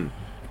Gate. And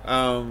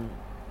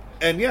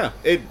yeah,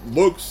 it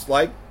looks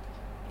like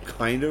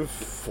kind of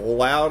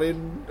Fallout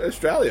in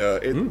Australia.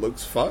 It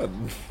looks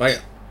fun.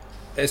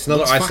 It's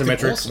another Looks fucking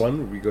isometric awesome. one.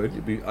 Would be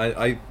good.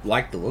 I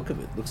like the look of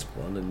it. It looks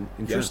fun and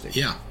interesting.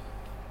 Yeah.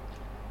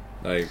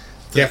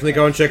 Definitely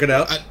go and check it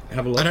out.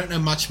 Have a look. I don't know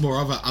much more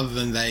of it other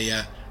than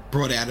they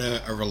brought out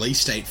a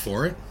release date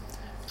for it.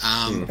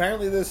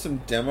 Apparently there's some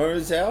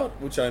demos out,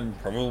 which I'm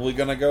probably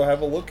going to go have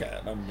a look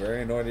at. I'm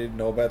very annoyed I didn't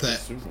know about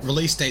this The sooner.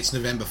 release date's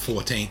November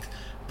 14th,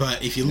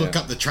 but if you look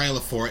up the trailer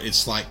for it,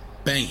 it's like,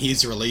 bang,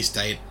 here's the release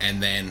date,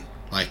 and then,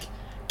 like,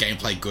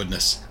 gameplay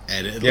goodness.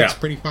 And it looks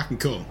pretty fucking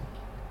cool.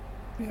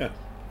 Yeah.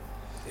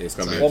 It's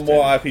gonna be One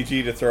more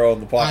RPG to throw on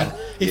the pile.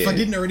 If I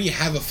didn't already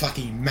have a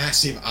fucking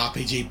massive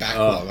RPG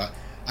backlog,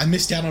 I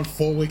missed out on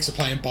 4 weeks of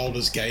playing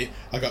Baldur's Gate.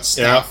 I got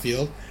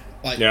Starfield.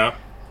 Like,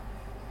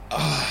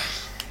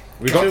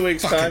 we got 2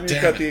 weeks time,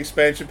 you've got the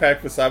expansion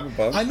pack for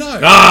Cyberpunk. I know.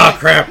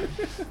 Crap.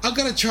 I've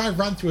got to try and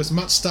run through as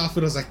much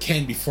Starfield as I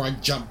can before I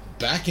jump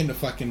back into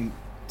fucking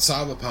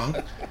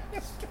Cyberpunk.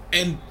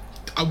 And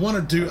I want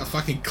to do a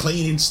fucking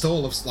clean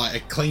install of, like, a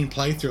clean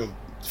playthrough of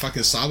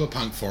fucking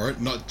Cyberpunk for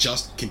it, not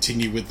just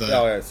continue with the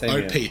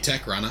OP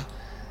tech runner.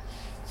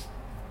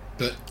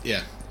 But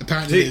yeah,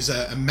 apparently there's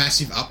a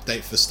massive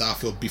update for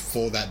Starfield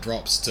before that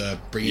drops to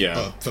bring it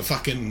for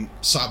fucking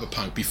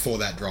Cyberpunk before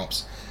that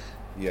drops.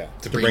 Yeah,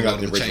 to bring up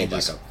the original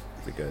back up.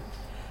 Be good.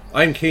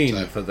 I'm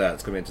keen for that.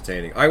 It's gonna be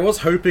entertaining. I was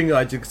hoping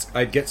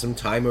I'd get some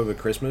time over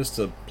Christmas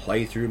to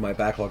play through my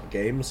backlog of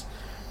games,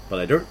 but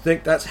I don't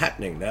think that's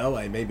happening now.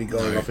 I may be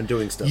going off and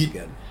doing stuff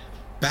again.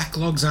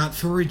 Backlogs aren't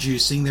for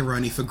reducing; they're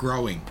only for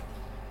growing.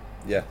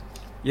 Yeah.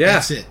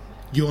 That's it.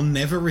 You'll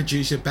never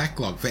reduce your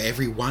backlog. For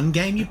every one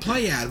game you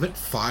play out of it,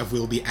 5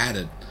 will be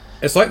added.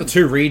 It's like the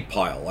to-read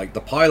pile, like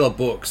the pile of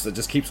books that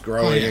just keeps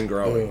growing and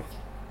growing.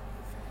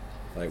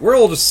 Like, we're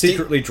all just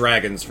secretly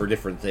dragons for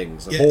different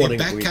things. The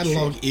back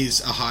catalogue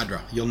is a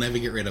hydra. You'll never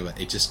get rid of it.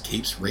 It just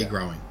keeps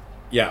regrowing.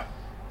 Yeah.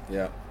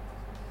 And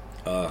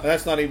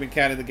that's not even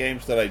counting the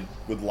games that I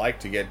would like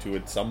to get to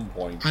at some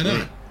point. I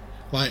know.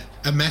 Like,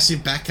 a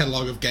massive back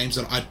catalogue of games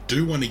that I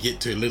do want to get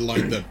to, let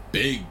alone the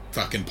big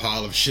fucking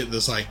pile of shit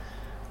that's like,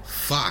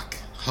 fuck,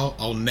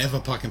 I'll never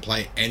fucking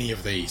play any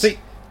of these. See,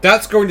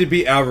 that's going to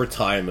be our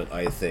retirement,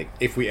 I think,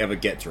 if we ever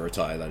get to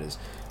retire, that is.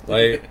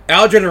 Like,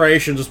 our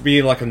generation just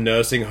being like a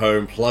nursing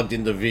home plugged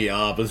into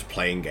VR, but just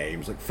playing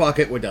games. Like, fuck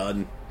it, we're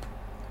done.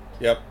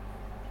 Yep.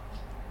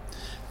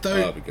 Though,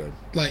 that'd be good.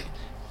 Like,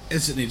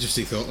 it's an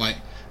interesting thought. Like,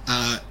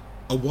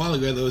 a while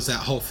ago, there was that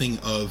whole thing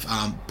of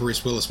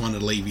Bruce Willis wanted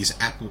to leave his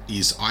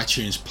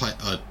iTunes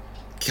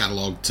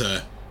catalog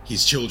to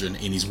his children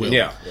in his will.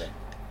 Yeah.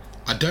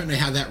 I don't know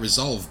how that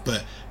resolved,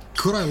 but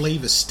could I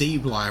leave a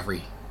Steve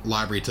library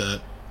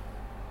to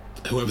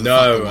whoever the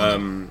fuck I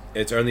wanted?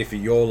 It's only for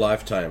your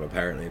lifetime,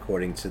 apparently,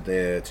 according to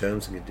their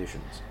terms and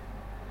conditions.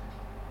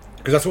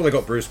 Because that's what they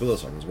got Bruce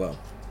Willis on as well.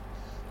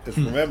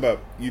 Because remember,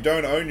 you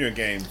don't own your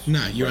games.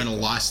 No, you own a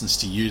license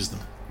to use them.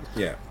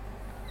 Yeah.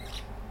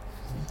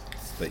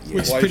 But yeah.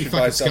 Which is Why pretty you should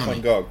buy fucking stuff scummy.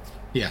 on GOG.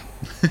 Yeah.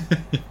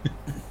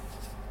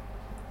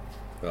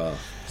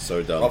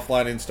 So dumb.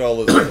 Offline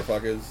installers,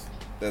 motherfuckers.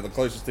 They're the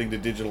closest thing to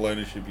digital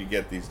ownership you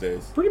get these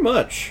days. Pretty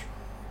much.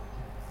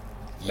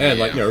 And,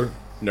 like, no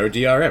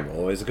DRM,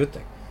 always a good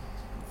thing.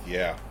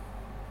 Yeah.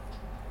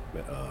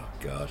 But, oh,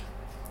 God.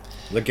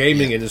 The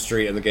gaming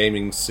industry and the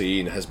gaming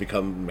scene has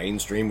become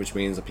mainstream, which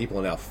means that people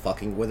are now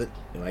fucking with it,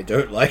 and I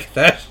don't like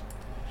that.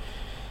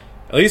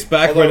 At least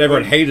back Although when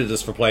everyone we- hated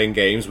us for playing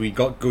games, we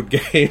got good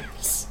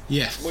games.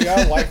 Yeah. We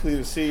are likely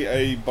to see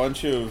a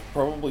bunch of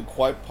probably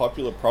quite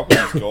popular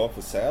properties go up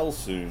for sale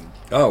soon.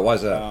 Oh,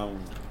 why's that?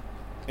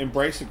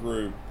 Embracer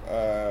Group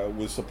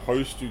was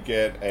supposed to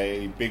get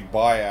a big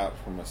buyout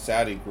from a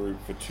Saudi group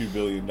for $2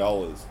 billion.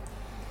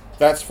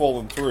 That's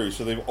fallen through,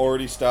 so they've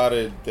already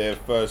started their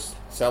first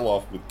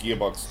sell-off with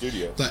Gearbox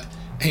Studios. But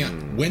hang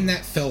on, when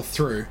that fell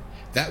through,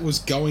 that was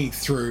going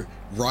through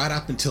right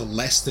up until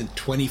less than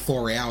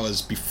 24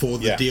 hours before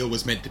the Yeah. deal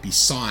was meant to be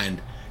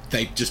signed.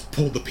 They just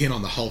pulled the pin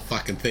on the whole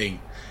fucking thing.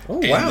 Oh,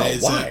 wow,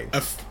 there's why?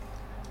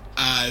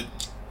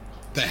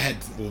 They had...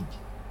 Well,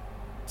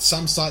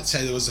 some sites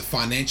say there was a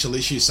financial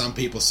issue. Some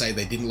people say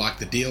they didn't like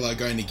the deal they're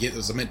going to get. There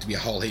was meant to be a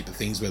whole heap of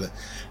things with it.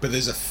 But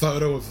there's a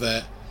photo of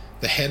the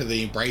head of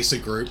the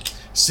Embracer Group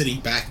sitting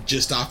back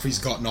just after he's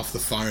gotten off the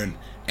phone.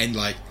 And,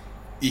 like,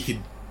 you could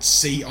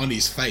see on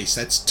his face,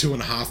 that's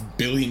 $2.5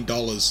 billion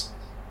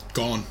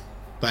gone.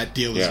 That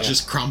deal has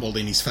just crumbled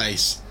in his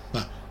face.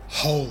 Like,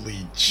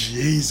 holy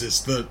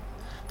Jesus. The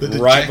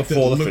Right dejected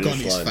before the look finish on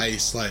his line.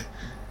 face. Like,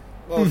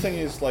 Well, the thing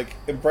is, like,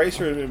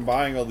 Embracer has been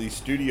buying all these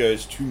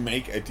studios to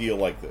make a deal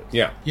like this.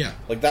 Yeah. yeah.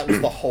 Like, that was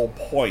the whole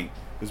point,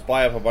 was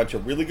buy up a bunch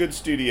of really good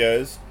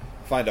studios,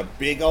 find a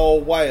big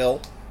old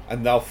whale,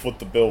 and they'll foot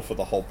the bill for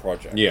the whole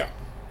project. Yeah.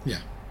 Yeah.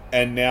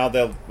 And now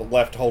they're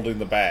left holding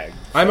the bag.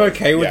 I'm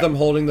okay with yeah. them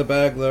holding the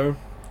bag, though,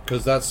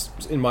 because that's,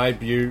 in my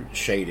view,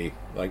 shady.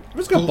 Like, I'm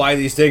just going to Well, buy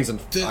these things and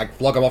the-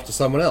 flog them off to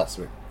someone else.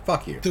 I mean,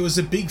 fuck you. There was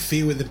a big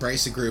fear with the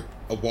Embracer Group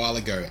a while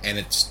ago, and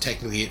it's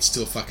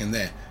still fucking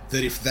there,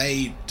 that if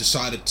they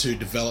decided to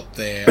develop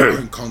their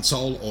own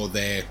console or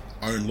their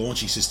own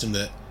launching system,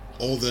 that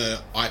all the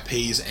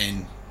IPs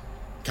and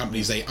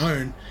companies they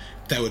own,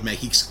 they would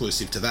make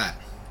exclusive to that.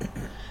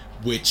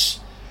 Which,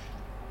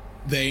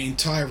 the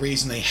entire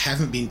reason they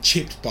haven't been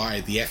chipped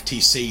by the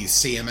FTC,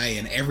 CMA,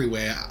 and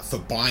everywhere for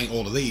buying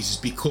all of these is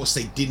because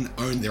they didn't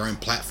own their own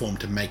platform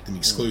to make them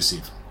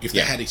exclusive. If they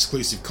Yeah. had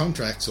exclusive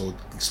contracts or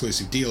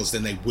exclusive deals,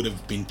 then they would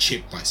have been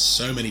chipped by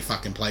so many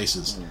fucking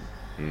places.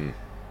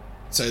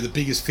 So the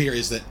biggest fear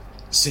is that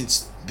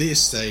since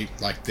this, they're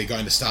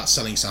going to start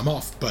selling some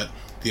off, but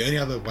the only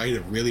other way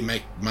to really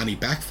make money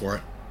back for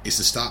it is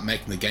to start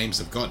making the games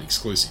they've got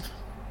exclusive.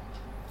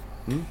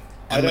 I don't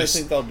Unless-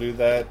 think they'll do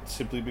that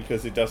simply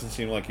because it doesn't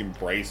seem like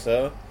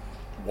Embracer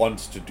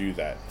wants to do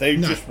that. They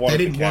No, just wanted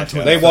they didn't to want catch to.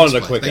 up. They in the wanted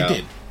first a quick place. out. They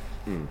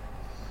did.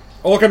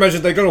 Or I can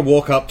imagine they're going to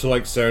walk up to,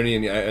 like, Sony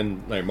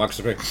and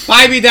Microsoft going,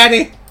 buy me,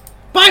 daddy!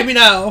 Buy me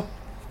now!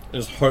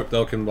 And just hope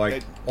they can,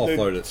 like,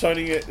 offload it.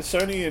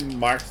 Sony and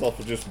Microsoft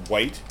will just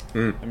wait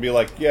and be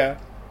like, yeah,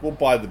 we'll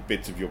buy the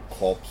bits of your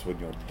corpse when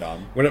you're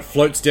done. When it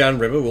floats down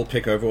river, we'll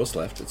pick over what's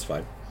left. It's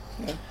fine.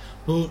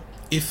 Well,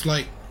 if,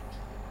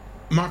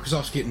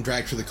 Microsoft's getting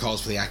dragged through the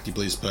coals for the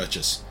ActiBliz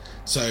purchase.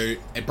 So,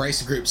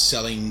 Embracer Group's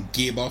selling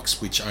Gearbox,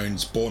 which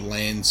owns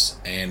Borderlands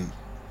and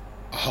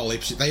a whole heap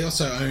of shit. They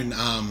also own,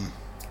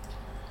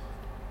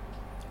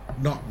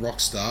 not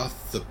Rockstar,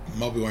 the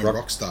Mobile own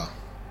Rockstar.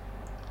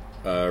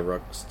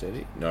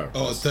 Rocksteady? No.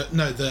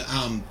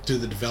 Do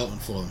the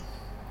development for them.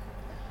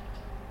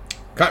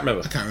 Can't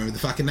remember. I can't remember the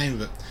fucking name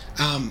of it.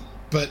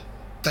 But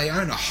they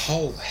own a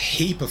whole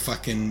heap of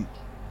fucking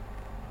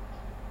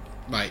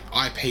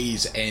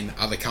IPs and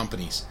other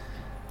companies.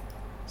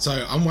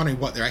 So I'm wondering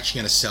what they're actually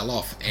going to sell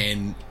off,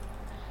 and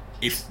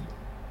if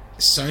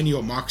Sony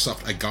or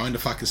Microsoft are going to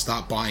fucking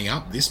start buying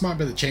up, this might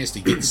be the chance to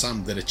get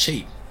some that are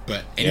cheap.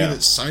 But any that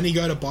Sony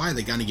go to buy,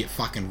 they're going to get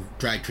fucking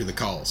dragged through the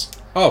coals.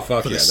 Oh,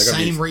 fuck For yeah. the They're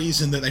gonna same be...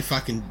 reason that they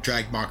fucking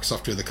dragged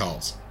Microsoft through the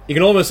coals. You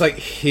can almost,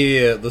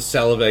 hear the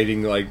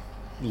salivating,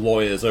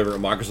 lawyers over at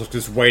Microsoft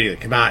just waiting.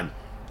 Come on.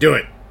 Do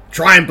it.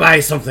 Try and buy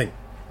something.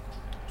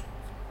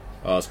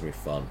 Oh, it's going to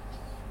be fun.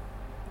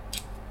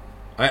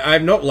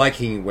 I'm not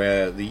liking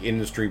where the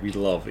industry we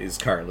love is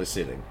currently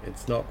sitting.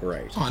 It's not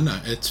great. Oh no,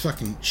 it's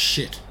fucking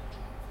shit.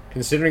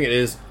 Considering it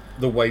is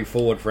the way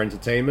forward for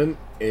entertainment,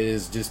 it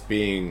is just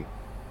being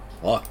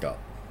fucked up.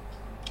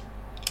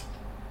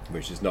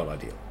 Which is not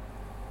ideal.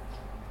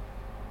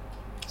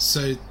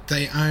 So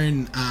they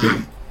own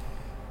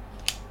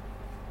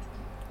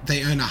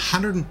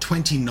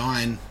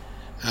 129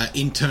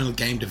 internal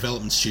game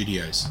development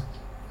studios.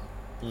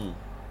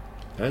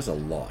 That is a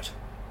lot.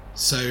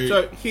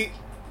 So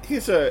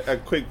here's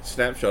a quick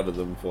snapshot of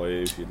them for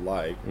you if you'd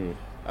like.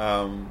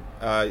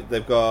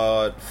 They've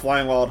got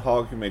Flying Wild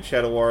Hog, who made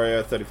Shadow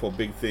Warrior, 34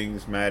 Big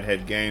Things, Mad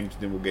Head Games,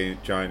 Nimble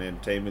Giant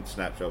Entertainment,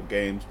 Snapshot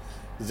Games,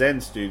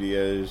 Zen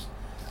Studios,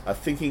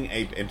 Thinking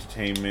Ape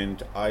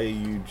Entertainment,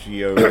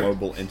 IUGO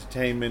Mobile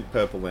Entertainment,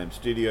 Purple Lamp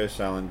Studio,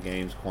 Silent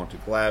Games,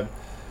 Quantic Lab,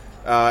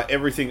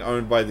 everything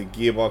owned by the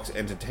Gearbox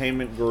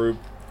Entertainment Group,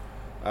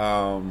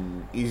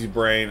 Easy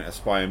Brain,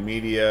 Aspire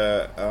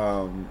Media,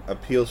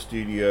 Appeal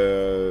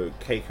Studio,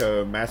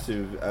 Keiko,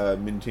 Massive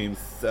Min Team,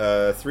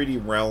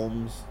 3D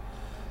Realms,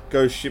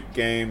 Ghost Ship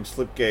Games,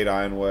 Slipgate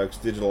Ironworks,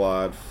 Digital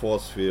Art,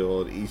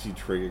 Forcefield, Easy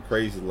Trigger,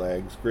 Crazy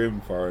Legs,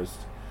 Grim Forest,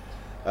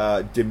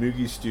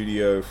 Demugi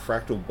Studio,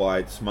 Fractal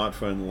Byte,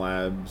 Smartphone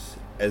Labs,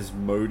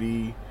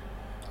 Asmodee,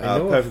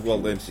 know a Perfect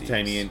World few of these.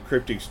 Entertainment,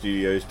 Cryptic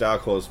Studios,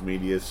 Dark Horse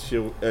Media,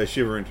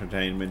 Shiver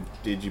Entertainment,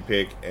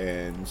 Digipic,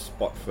 and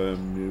Spot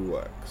Firm New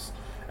Works.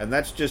 And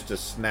that's just a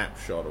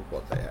snapshot of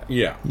what they have.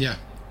 Yeah. Yeah.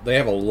 They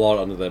have a lot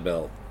under their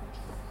belt.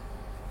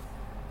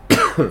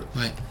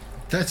 Like,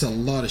 that's a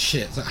lot of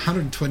shit. It's like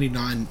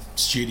 129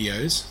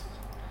 studios.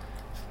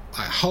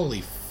 Like,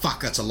 holy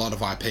fuck, that's a lot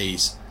of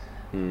IPs.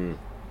 And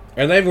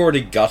they've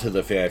already gutted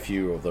a fair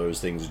few of those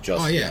things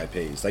just Oh, for yeah.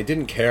 the IPs. They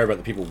didn't care about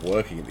the people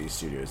working at these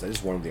studios. They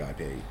just wanted the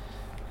IP.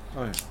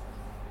 Oh, yeah.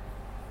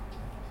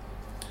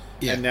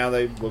 Yeah. And now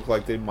they look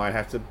like they might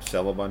have to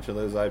sell a bunch of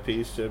those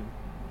IPs to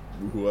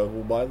whoever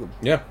will buy them.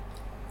 Yeah.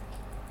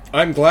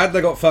 I'm glad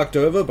they got fucked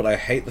over, but I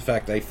hate the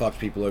fact they fucked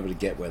people over to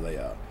get where they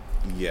are.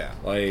 Yeah.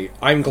 Like,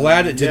 I'm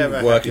glad it didn't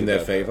Never work happy in their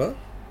about that. favor,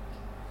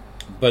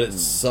 but it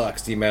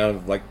sucks the amount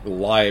of like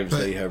lives But-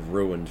 they have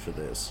ruined for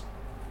this.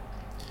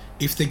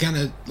 If they're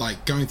gonna,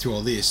 like, going through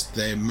all this,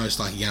 they're most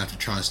likely gonna have to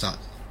try and start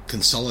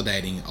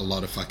consolidating a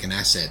lot of fucking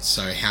assets.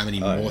 So how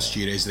many Oh, more yeah.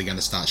 studios are they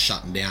gonna start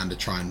shutting down to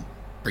try and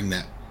bring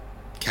that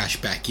cash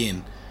back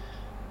in?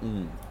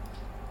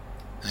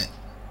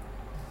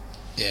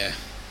 Yeah.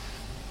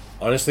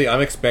 Honestly,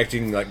 I'm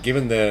expecting, like,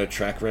 given their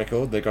track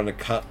record, they're going to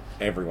cut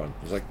everyone.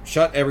 It's like,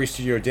 shut every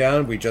studio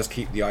down, we just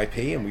keep the IP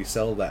and we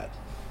sell that.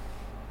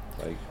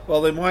 Like,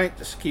 Well, they might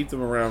just keep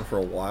them around for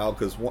a while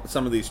because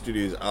some of these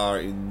studios are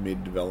in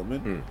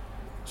mid-development.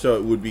 So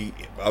it would be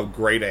a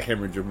greater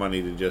hemorrhage of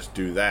money to just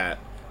do that.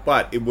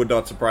 But it would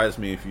not surprise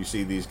me if you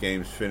see these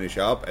games finish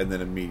up and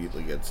then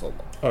immediately get sold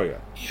off. oh yeah.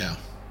 Yeah.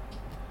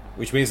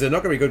 Which means they're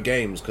not going to be good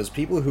games, because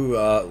people who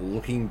are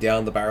looking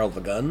down the barrel of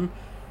the gun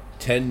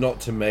tend not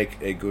to make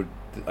a good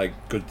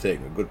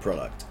thing, a good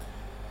product.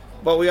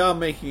 But we are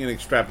making an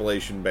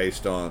extrapolation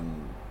based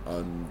on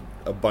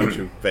a bunch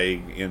of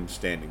vague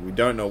understanding. We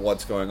don't know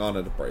what's going on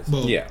at the price.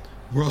 Well, Yeah.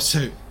 we're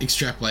also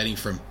extrapolating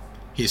from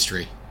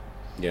history.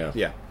 Yeah.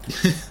 Yeah.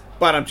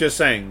 But I'm just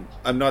saying,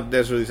 I'm not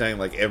necessarily saying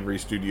like every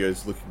studio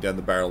is looking down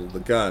the barrel of the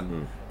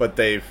gun, but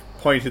they've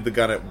pointed the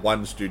gun at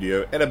one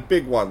studio, and a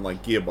big one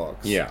like Gearbox.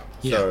 Yeah.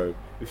 So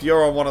if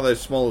you're on one of those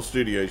smaller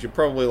studios, you're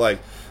probably like,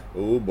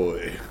 oh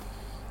boy.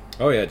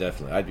 Oh yeah,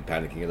 definitely. I'd be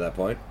panicking at that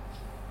point.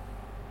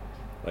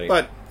 Like,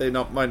 But they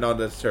might not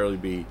necessarily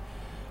be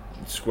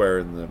square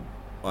in the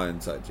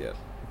iron sights yet.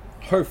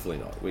 hopefully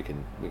not. We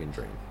can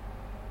dream.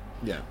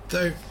 Yeah.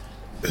 Though,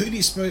 who do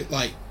you suppose,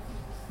 like,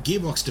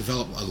 Gearbox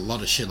developed a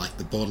lot of shit, like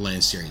the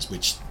Borderlands series,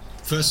 which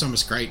first one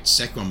was great,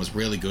 second one was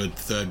really good,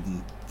 third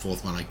and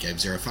fourth one I gave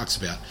zero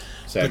fucks about.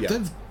 Same. But Yeah.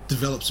 they've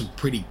developed some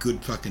pretty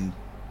good fucking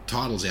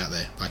titles out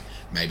there. Like,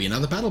 maybe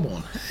another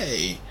Battleborn.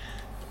 Hey,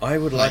 I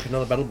would like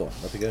another Battleborn.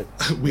 That'd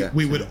be good.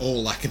 we would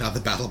all like another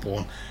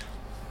Battleborn.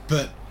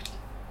 But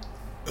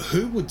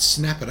who would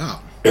snap it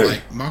up?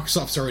 Like,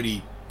 Microsoft's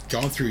already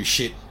gone through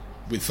shit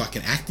with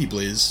fucking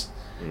ActiBliz.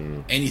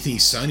 Anything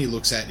Sony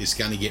looks at is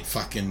going to get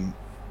fucking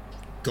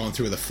gone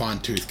through with a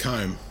fine-tooth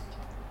comb.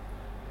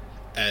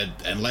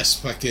 Unless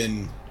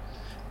fucking...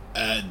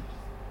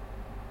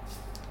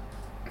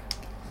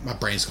 my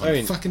brain's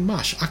gone fucking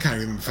mush. I can't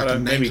remember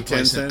fucking maybe names of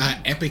places.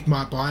 Tencent? Epic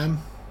might buy them.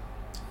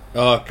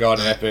 Oh god,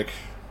 Epic.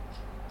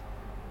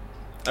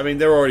 I mean,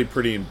 they're already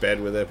pretty in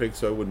bed with Epic,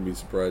 so I wouldn't be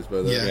surprised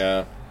by that. Yeah.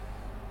 Yeah.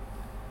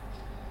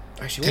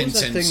 Actually, what was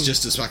that Tencent's thing?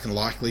 just as fucking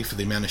likely for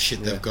the amount of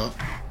shit they've got.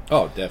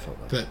 Oh,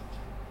 definitely. But,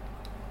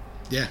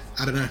 yeah,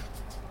 I don't know.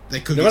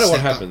 They could No get matter what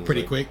stepped happens, up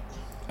pretty like- quick.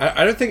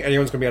 I don't think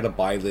anyone's going to be able to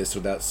buy this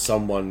without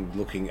someone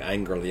looking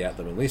angrily at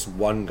them. At least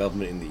one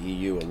government in the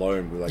EU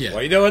alone will be like, Yeah.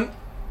 what are you doing?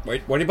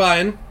 Wait, what are you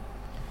buying?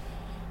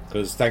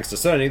 Because thanks to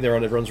Sony, they're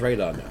on everyone's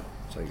radar now.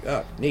 It's like,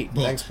 oh, neat.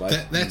 Well, Thanks,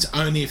 bud. that's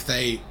only if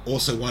they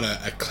also want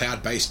a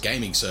cloud-based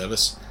gaming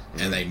service,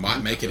 and they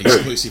might make it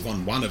exclusive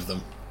on one of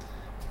them.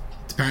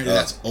 Apparently,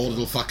 that's all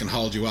that'll fucking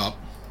hold you up.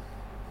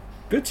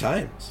 Good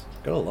times.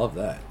 Gotta love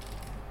that.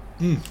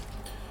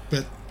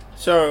 But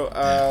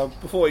So,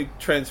 before we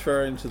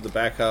transfer into the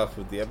back half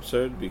of the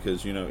episode,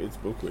 because, you know, it's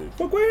Book Week,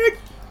 But quick!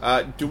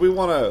 do we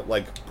want to,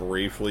 like,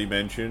 briefly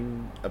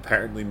mention,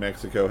 apparently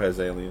Mexico has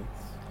aliens?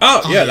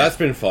 Oh, Oh, yeah, yeah. that's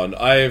been fun.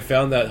 I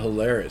found that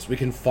hilarious. We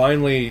can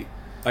finally,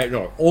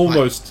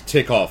 almost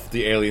tick off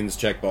the aliens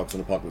checkbox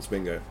on Apocalypse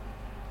Bingo.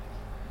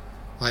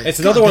 like, It's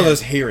another one of goddamn,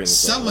 those hearings.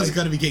 though, Someone's like-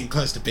 going to be getting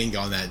close to bingo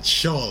on that,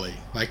 surely.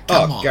 Like,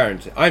 come on.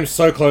 guaranteed. I'm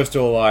so close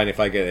to a line if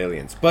I get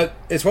aliens. But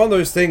it's one of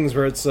those things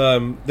where it's,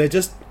 they're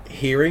just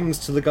hearings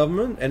to the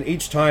government, and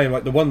each time,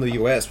 like the one in the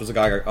US was a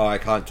guy going, oh, I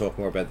can't talk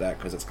more about that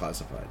because it's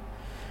classified.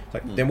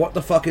 Like, then what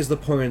the fuck is the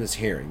point of this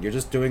hearing? You're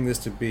just doing this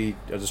to be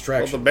a Well,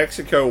 distraction. the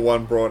Mexico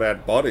one brought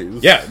out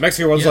bodies. Yeah,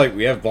 Mexico one's Yeah. like,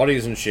 we have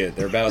bodies and shit.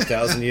 They're about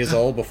 1,000 years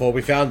old before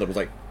we found them. It's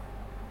like,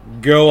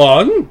 go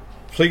on,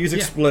 please Yeah.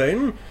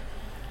 explain.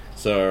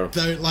 So,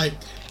 Though, like,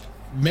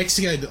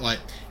 Mexico, like,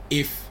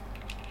 if...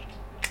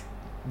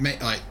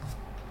 Like,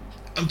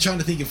 I'm trying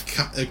to think of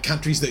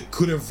countries that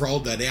could have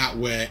rolled that out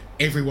where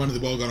everyone in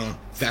the world gone on,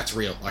 that's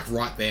real. Like,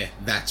 right there,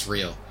 that's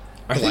real.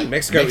 I But, think like,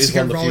 Mexico is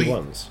one of the few rolling-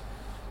 ones.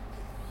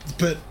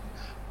 But,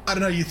 I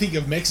don't know, you think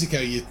of Mexico,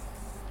 you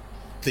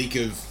think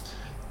of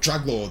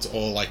drug lords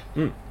or, like,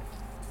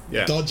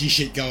 Yeah. dodgy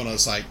shit going. I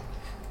was like,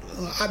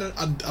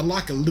 I'd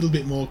like a little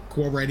bit more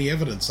corroborating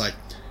evidence. Like,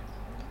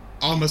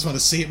 I almost want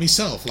to see it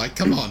myself. Like,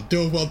 come on,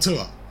 do a world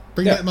tour.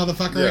 Bring that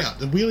motherfucker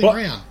out and wheel him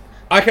around.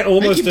 I can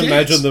almost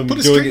imagine them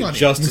doing it on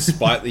just to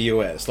spite the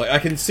US. Like, I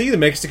can see the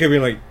Mexico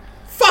being like,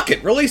 fuck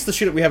it, release the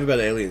shit that we have about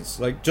aliens.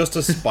 Like, just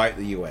to spite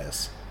the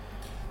US.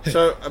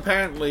 So,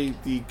 apparently,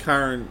 the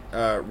current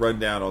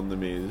rundown on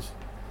them is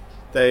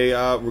they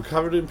are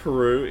recovered in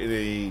Peru in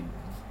a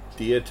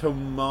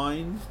diatom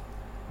mine.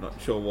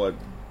 Not sure what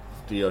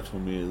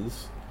diatom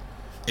is.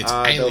 It's They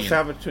were alien.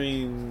 found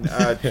between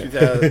 2000,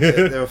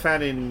 they were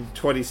found in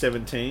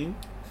 2017.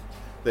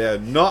 They are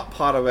not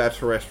part of our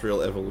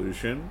terrestrial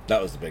evolution.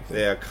 That was the big thing.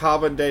 They are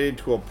carbon dated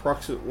to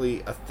approximately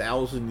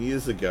 1,000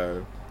 years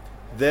ago.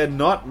 They're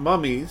not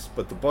mummies,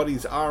 but the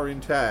bodies are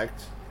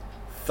intact,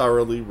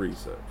 thoroughly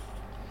researched.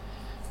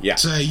 Yeah.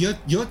 So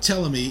you're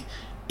telling me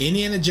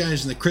Indiana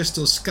Jones and the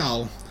Crystal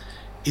Skull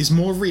is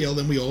more real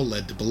than we all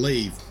led to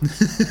believe?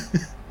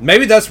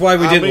 Maybe that's why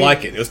we didn't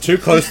like it. It was too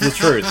close to the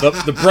truth.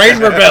 The brain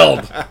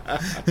rebelled.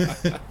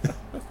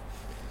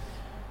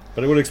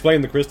 But it would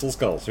explain the crystal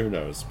skulls. Who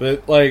knows?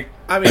 But, like...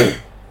 I mean,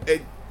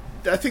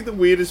 I think the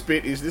weirdest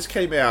bit is this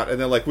came out and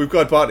they're like, we've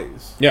got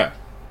bodies. Yeah.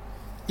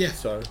 Yeah.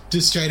 So,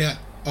 Just straight out.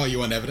 Oh, you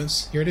want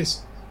evidence? Here it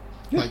is.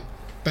 Like,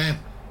 bam.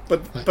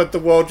 but the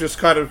world just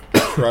kind of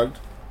shrugged.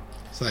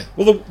 It's like,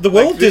 Well, the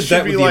world this did that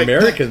should be with the like-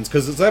 Americans,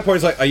 because at that point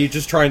it's like, are you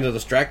just trying to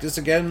distract us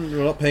again?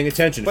 We're not paying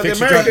attention. But Fix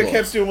the your drug America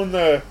laws. kept doing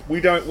the,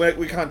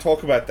 we can't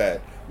talk about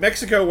that.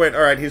 Mexico went,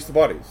 alright, here's the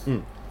bodies.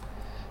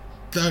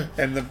 though,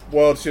 And the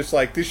world's just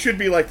like, this should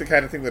be like the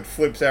kind of thing that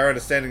flips our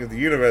understanding of the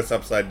universe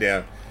upside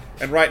down.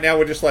 And right now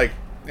we're just like,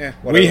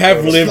 whatever. We have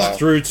go with the lived flow.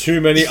 through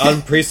too many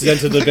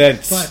unprecedented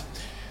events. but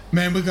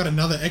man, we've got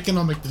another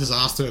economic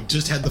disaster. We've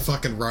just had the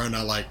fucking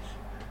Rona. Like,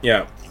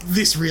 Yeah.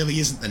 this really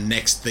isn't the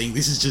next thing.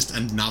 This is just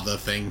another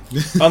thing.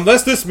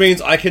 Unless this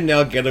means I can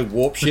now get a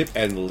warp ship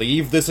and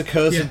leave this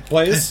accursed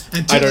place,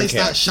 Until I don't they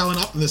care. start showing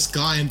up in the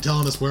sky and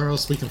telling us where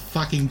else we can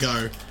fucking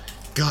go.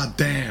 God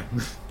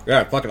damn.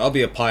 Yeah, fuck it. I'll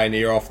be a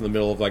pioneer off in the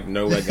middle of, like,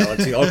 nowhere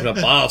galaxy. I'll open a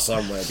bar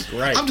somewhere. It'd be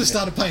great. I'm just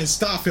started playing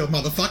Starfield,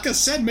 motherfucker.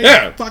 Send me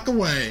Yeah. the fuck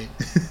away.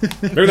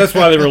 Maybe that's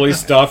why they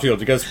released Starfield.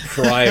 You guys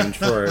primed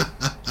for it.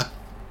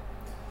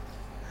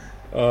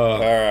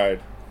 Alright.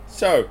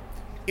 So,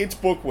 it's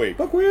book week.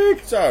 Fuck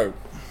week. So,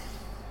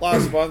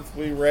 last month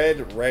we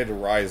read Red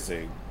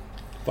Rising.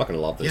 Fucking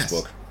love this Yes.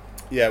 book.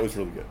 Yeah, it was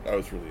really good. It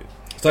was really good.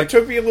 It's like, It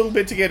took me a little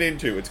bit to get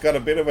into. It's got a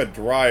bit of a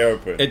dry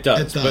open. it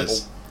does. It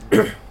does.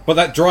 But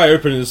that dry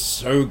open is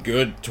so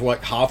good to,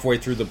 like, halfway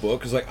through the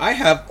book. It's like, I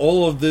have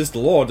all of this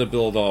lore to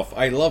build off.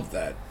 I love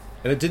that.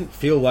 And it didn't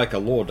feel like a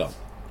lore dump.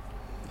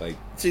 Like,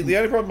 See, the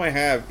only problem I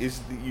have is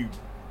that you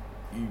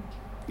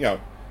know,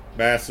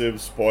 massive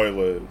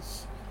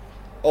spoilers.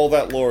 All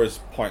that lore is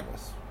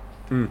pointless.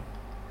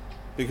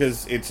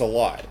 Because it's a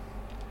lie.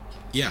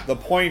 Yeah. The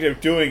point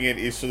of doing it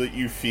is so that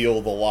you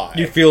feel the lie.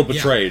 you feel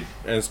betrayed,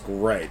 and it's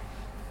great.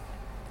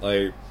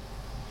 Like,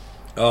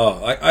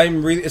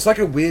 I'm really... It's like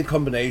a weird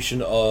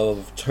combination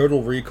of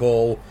Total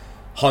Recall,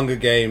 Hunger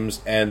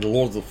Games, and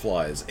Lord of the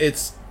Flies.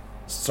 It's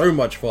so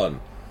much fun.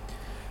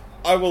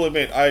 I will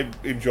admit, I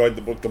enjoyed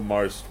the book the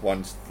most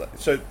once...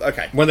 So,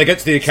 okay. When they get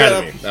to the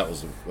academy, Set up. that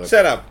was... Like,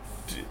 Set up.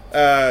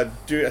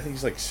 Dude, I think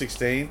he's like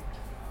 16.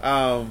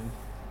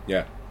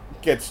 yeah.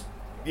 Gets...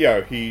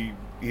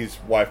 his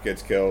wife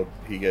gets killed.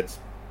 He gets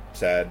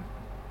sad.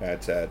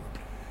 Mad sad.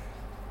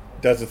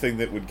 Does a thing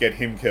that would get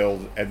him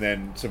killed, and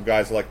then some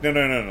guys are like, no,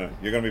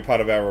 you're going to be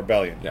part of our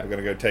rebellion. Yeah. We're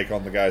going to go take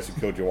on the guys who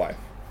killed your wife.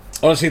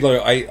 Honestly,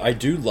 though, I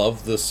do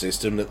love the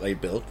system that they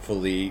built for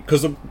the...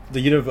 Because not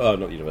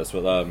universe,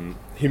 but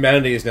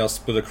humanity is now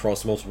split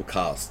across multiple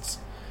castes,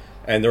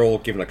 and they're all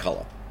given a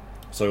colour.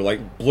 So,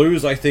 like,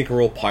 blues, I think, are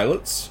all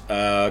pilots.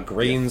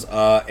 Greens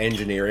are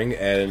engineering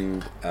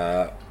and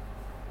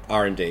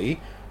R&D.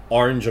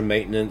 Orange are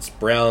maintenance.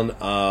 Brown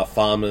are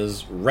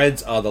farmers.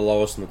 Reds are the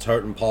lowest on the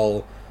totem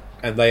pole,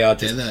 and they are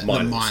just They're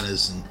the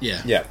miners. And,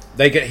 yeah. Yeah,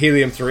 they get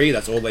helium-3,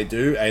 that's all they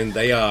do, and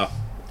they are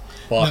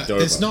fucked No, over.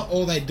 that's not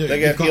all they do. They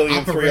get You've got helium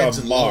upper 3 reds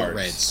on and lower Mars.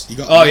 reds. You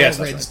got Oh, lower yes,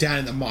 that's reds right. down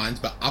in the mines,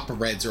 but upper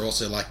reds are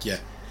also like your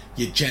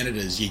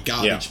janitors, your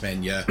garbage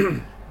men, your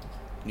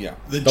Yeah.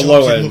 the The jobs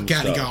low you end look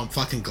at and go, stuff. I'm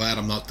fucking glad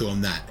I'm not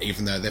doing that,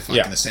 even though they're fucking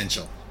Yeah.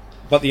 essential.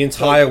 But the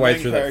entire So the way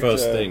main through that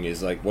first character- thing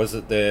is like, was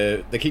it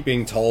they keep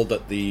being told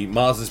that the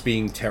Mars is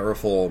being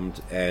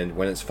terraformed, and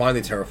when it's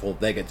finally terraformed,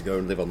 they get to go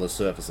and live on the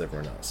surface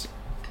everyone else.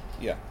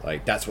 Yeah.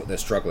 Like, that's what they're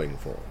struggling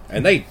for.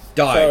 And they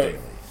die So- daily.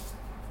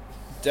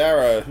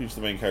 Dara, who's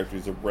the main character,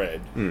 is a red,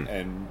 Hmm.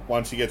 and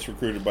once he gets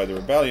recruited by the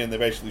rebellion, they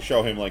basically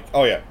show him like,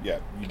 oh yeah, you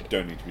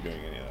don't need to be doing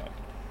any of that.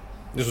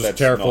 This was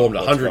That's terraformed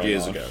not what's 100 going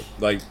years on. ago.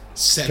 Like,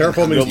 700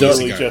 terraforming You're is years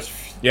done. literally ago. just,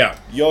 Yeah.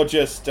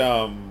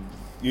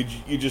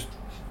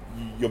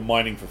 you're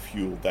mining for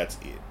fuel. That's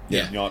it.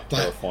 Yeah, You're not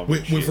like, terraforming.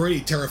 we've shit.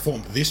 already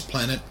terraformed this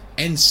planet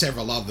and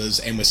several others,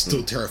 and we're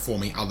still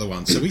terraforming other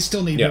ones. So we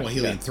still need Yeah, more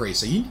helium-3.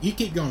 So you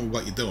keep going with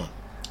what you're doing.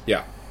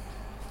 Yeah.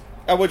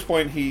 At which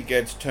point he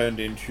gets turned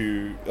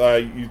into,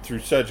 through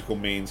surgical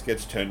means,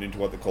 gets turned into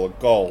what they call a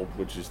gold,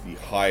 which is the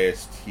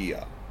highest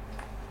tier.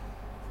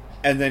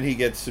 And then he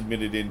gets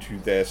submitted into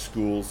their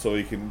school so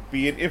he can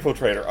be an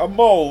infiltrator, a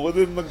mole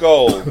within the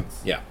gold.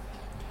 Yeah.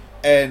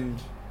 And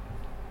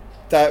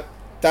that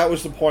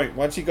was the point.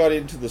 Once he got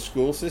into the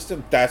school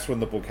system, that's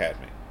when the book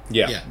had me.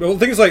 Yeah. Well,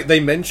 things like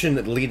they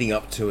mentioned leading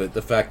up to it,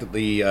 the fact that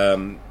the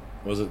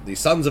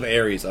Sons of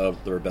Ares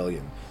of the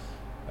rebellion.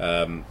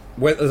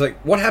 Where it's like,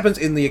 what happens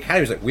in the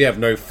academy? It's like, we have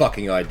no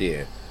fucking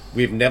idea.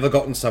 We've never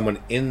gotten someone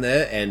in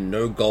there, and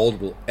no gold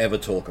will ever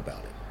talk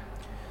about it.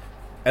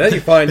 And then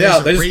you find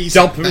out they just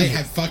dump them. They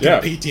have fucking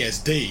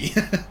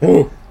PTSD.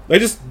 Ooh. They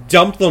just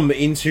dump them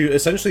into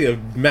essentially a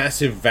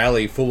massive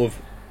valley full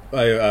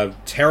of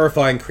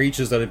terrifying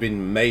creatures that have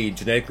been made,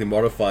 genetically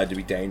modified to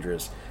be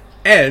dangerous,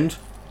 and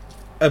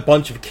a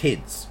bunch of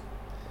kids,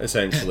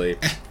 essentially,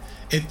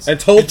 and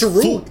told to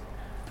rule.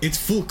 It's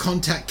full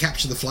contact,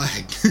 capture the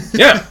flag.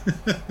 Yeah.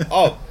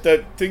 Oh,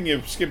 the thing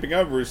you're skipping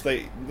over is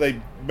they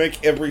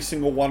make every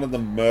single one of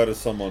them murder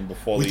someone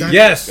before they...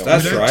 Yes,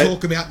 that's right. We right. don't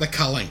talk about the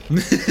culling.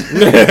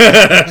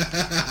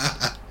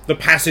 The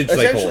passage,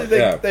 they call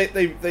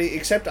it. They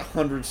accept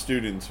 100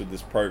 students with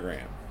this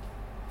program.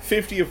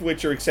 50 of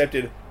which are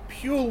accepted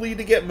purely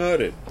to get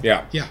murdered.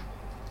 Yeah. Yeah.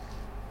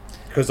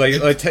 Because they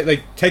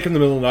take them in the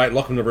middle of the night,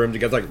 lock them in a room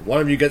together, like, one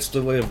of you gets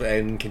to live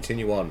and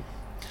continue on.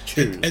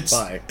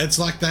 It's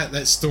like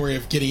that story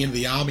of getting into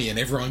the army and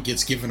everyone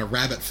gets given a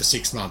rabbit for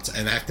 6 months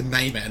and they have to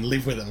name it and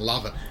live with it and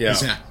love it. Yeah.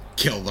 It's not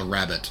kill the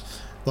rabbit.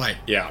 Like,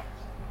 yeah.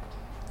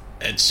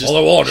 It's just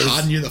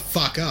harden you the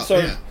fuck up. So,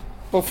 yeah.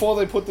 Before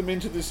they put them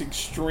into this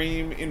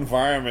extreme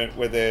environment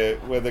where they're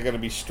going to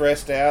be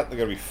stressed out, they're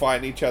going to be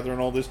fighting each other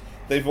and all this,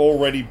 they've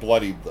already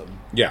bloodied them.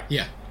 Yeah.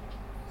 Yeah.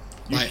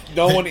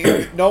 No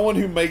one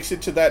who makes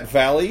it to that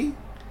valley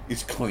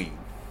is clean.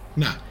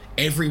 No.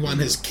 Everyone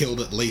has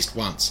killed at least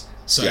once.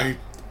 So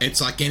it's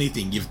like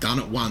anything. You've done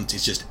it once.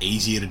 It's just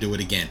easier to do it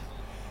again.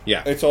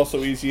 Yeah. It's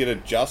also easier to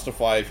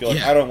justify if you're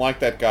like, I don't like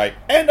that guy,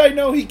 and I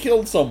know he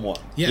killed someone.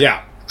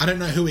 Yeah. I don't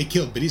know who he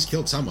killed, but he's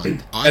killed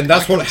someone. And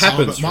that's what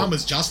happens. But mine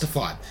was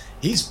justified.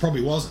 His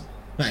probably wasn't.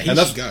 No, he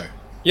should go.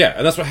 Yeah,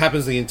 and that's what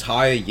happens the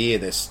entire year.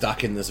 They're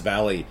stuck in this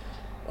valley.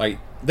 Like,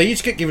 they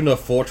each get given a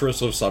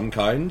fortress of some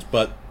kind,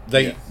 but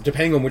they,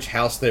 depending on which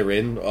house they're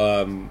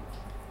in,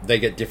 they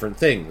get different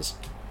things.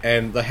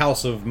 And the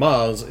House of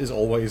Mars is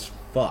always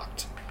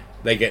fucked.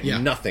 They get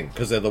nothing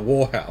because they're the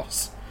war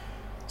house.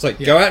 It's like,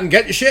 go out and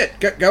get your shit.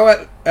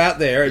 Go out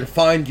there and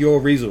find your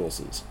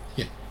resources.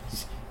 Yeah.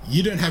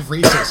 You don't have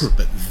resources,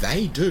 but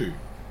they do.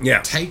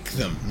 Yeah. Take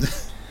them.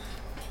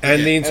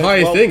 And the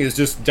entire thing is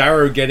just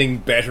Darrow getting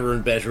better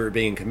and better at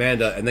being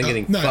commander and then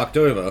getting fucked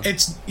over.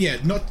 It's,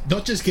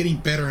 not just getting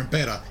better and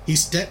better. He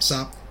steps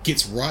up,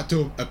 gets right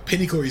to a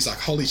pinnacle. He's like,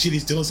 holy shit,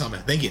 he's doing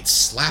something. Then gets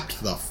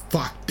slapped the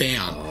fuck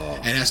down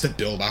and has to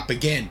build up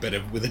again, but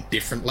with a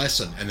different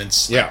lesson. And then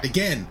slapped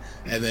again.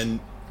 And then,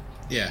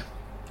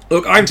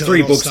 Look, I'm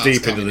 3 books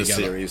deep into this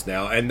series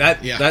now, and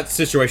that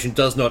situation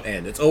does not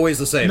end. It's always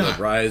the same. Like,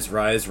 rise,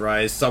 rise,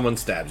 rise. Someone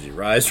stabs you.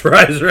 Rise,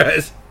 rise,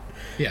 rise.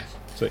 Yeah.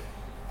 Sweet.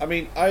 I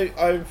mean,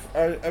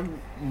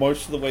 I'm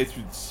most of the way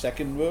through the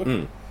second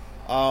book.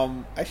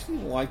 I actually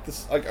like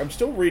this. Like, I'm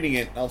still reading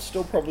it. I'll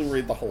still probably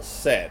read the whole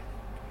set.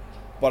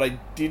 But I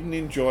didn't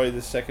enjoy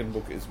the second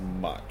book as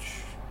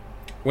much.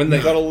 When they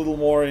got a little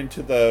more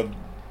into the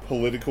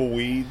political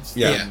weeds.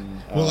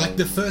 Well, like,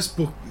 the first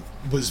book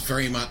was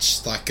very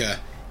much like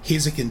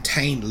here's a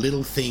contained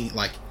little thing.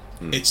 Like,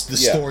 it's the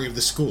story of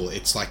the school.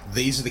 It's like,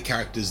 these are the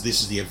characters,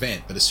 this is the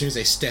event. But as soon as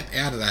they step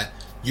out of that,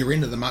 you're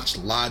into the much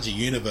larger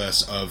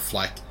universe of,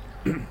 like,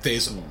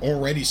 there's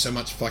already so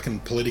much fucking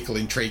political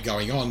intrigue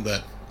going on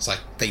that it's like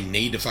they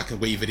need to fucking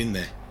weave it in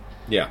there.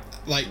 Yeah.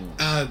 Like,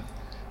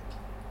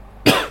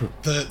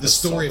 the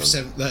story of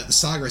the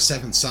saga of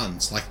Seven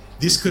Sons, like,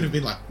 this could have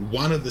been like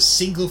one of the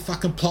single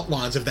fucking plot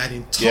lines of that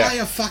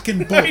entire fucking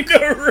book. I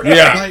know, right?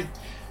 Yeah. Like,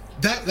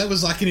 that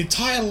was like an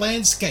entire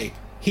landscape.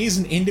 Here's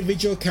an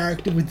individual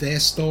character with their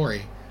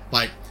story.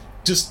 Like,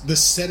 just the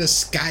set of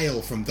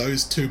scale from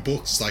those 2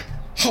 books, like,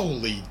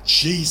 holy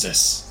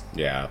Jesus.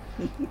 Yeah.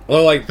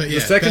 Well, like, but the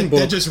second book...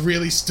 that just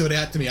really stood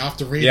out to me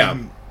after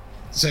reading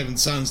Seven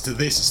Sons to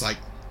this. It's like,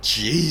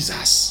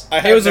 Jesus. I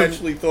haven't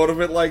actually thought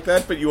of it like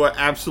that, but you are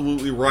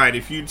absolutely right.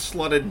 If you'd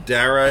slotted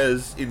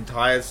Dara's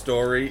entire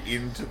story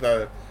into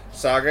the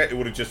saga, it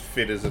would have just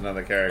fit as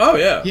another character. Oh,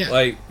 yeah.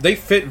 Like, they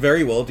fit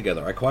very well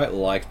together. I quite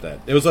liked that.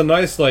 It was a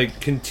nice, like,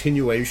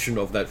 continuation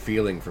of that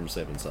feeling from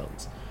Seven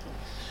Sons.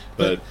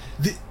 But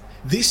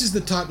this is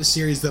the type of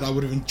series that I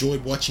would have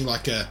enjoyed watching,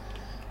 like,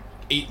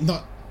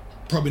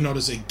 probably not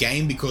as a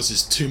game, because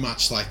there's too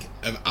much, like,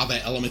 of other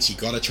elements you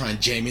got to try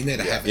and jam in there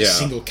to have a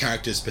single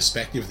character's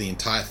perspective of the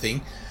entire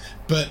thing.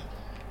 But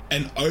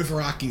an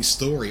overarching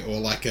story,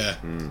 or like a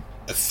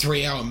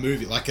 3-hour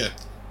movie, like a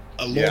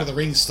Lord of the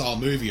Rings style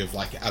movie of,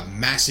 like, a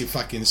massive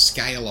fucking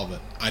scale of it,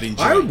 I'd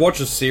enjoy. I would watch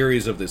a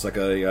series of this, like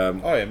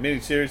a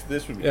mini-series.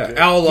 This would be good.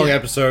 hour-long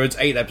episodes,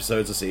 8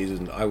 episodes a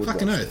season. I would watch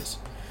this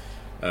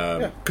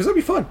because that'd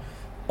be fun.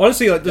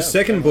 Honestly, like the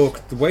second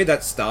book, the way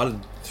that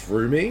started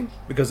threw me,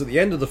 because at the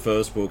end of the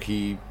first book,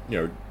 he,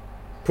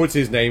 puts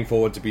his name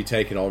forward to be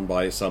taken on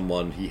by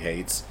someone he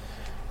hates.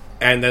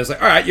 And then it's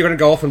like, alright, you're going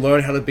to go off and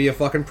learn how to be a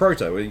fucking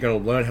proto. You're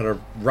going to learn how to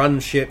run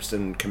ships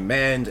and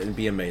command and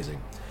be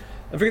amazing.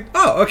 I figured,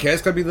 okay,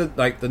 it's going to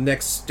be the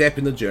next step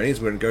in the journey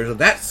is we're going to go to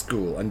that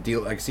school and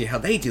see how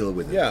they deal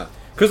with it. Yeah.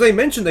 Because they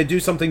mentioned they do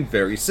something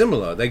very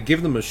similar. They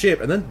give them a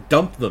ship and then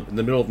dump them in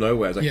the middle of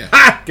nowhere. It's like,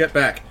 ha! Get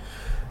back!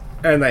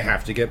 And they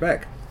have to get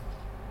back.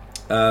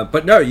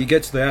 But no, you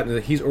get to that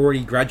and he's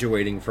already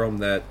graduating from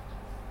that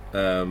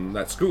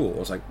school. I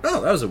was like,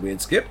 that was a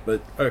weird skip,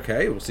 but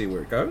okay, we'll see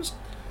where it goes.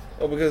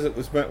 Well, because it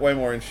was way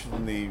more interested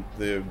in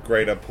the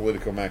greater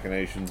political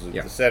machinations of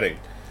the setting.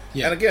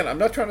 Yeah. And again, I'm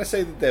not trying to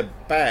say that they're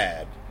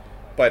bad,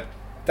 but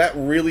that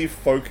really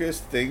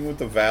focused thing with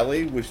the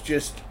Valley was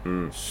just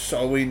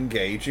so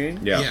engaging.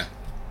 Yeah.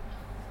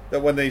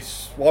 That when they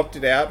swapped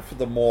it out for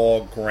the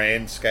more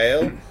grand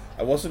scale,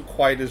 I wasn't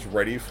quite as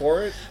ready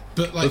for it.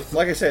 But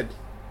like I said,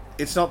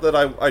 it's not that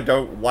I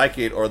don't like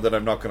it or that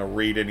I'm not going to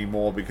read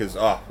anymore because,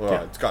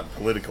 it's gotten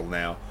political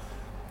now.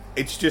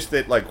 It's just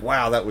that,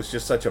 wow, that was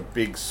just such a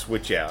big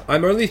switch out.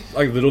 I'm only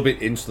a little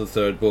bit into the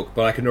third book,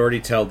 but I can already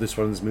tell this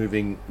one's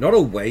moving not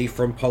away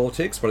from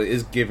politics, but it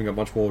is giving a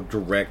much more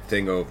direct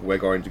thing of we're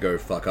going to go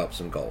fuck up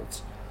some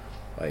golds.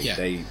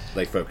 They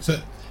focus.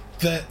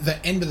 But the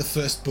end of the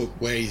first book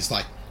where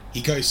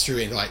he goes through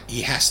and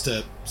he has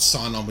to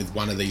sign on with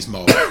one of these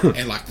mobs,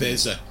 and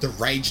there's the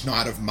Rage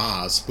Knight of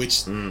Mars,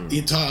 which the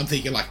entire I'm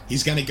thinking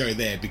he's going to go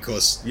there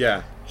because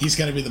he's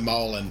going to be the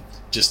mole and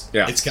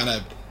it's going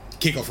to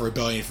kick off a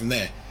rebellion from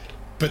there.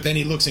 But then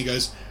he looks and he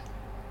goes,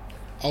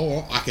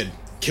 I could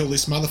kill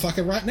this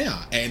motherfucker right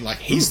now, and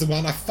he's the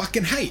one I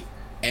fucking hate,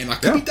 and I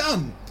could be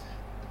done.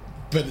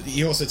 But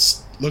he also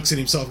looks at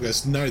himself and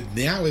goes, no,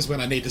 now is when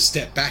I need to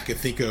step back and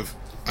think of,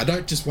 I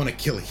don't just want to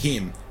kill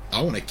him,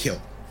 I want to kill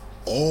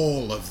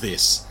all of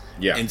this.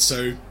 Yeah. And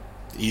so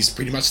he's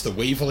pretty much the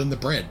weevil in the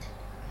bread.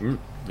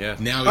 Yeah.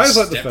 Now he's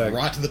stepped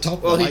right to the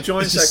top. Well, he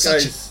joins that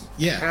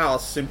guy's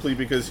house simply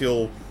because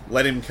he'll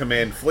let him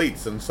command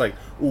fleets, and it's like,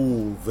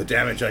 ooh, the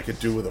damage I could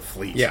do with a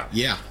fleet. Yeah.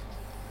 Yeah.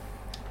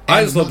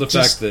 I just love the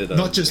fact that...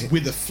 not just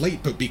with a fleet,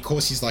 but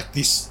because he's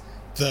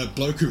the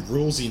bloke who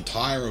rules the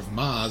entire of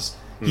Mars,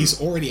 he's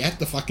already at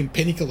the fucking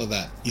pinnacle of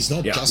that. He's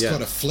not just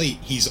got a fleet,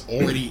 he's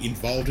already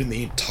involved in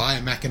the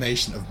entire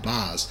machination of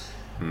Mars.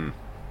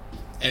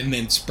 And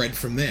then spread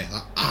from there.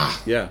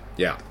 Yeah.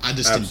 I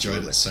just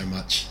enjoyed it so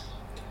much.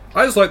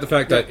 I just like the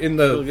fact that in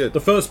really the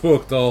first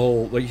book, the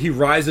whole he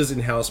rises in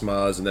House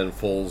Mars and then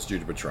falls due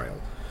to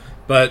betrayal,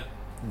 but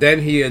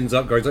then he ends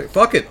up going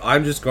fuck it,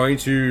 I'm just going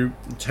to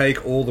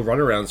take all the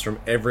runarounds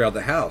from every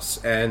other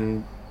house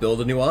and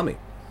build a new army,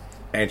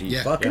 and he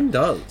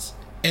does,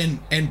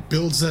 and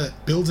builds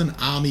an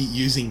army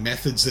using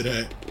methods that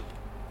are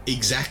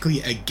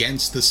exactly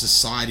against the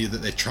society that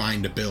they're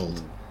trying to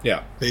build.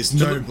 Yeah, there's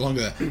no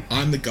longer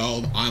I'm the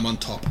gold, I'm on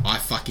top, I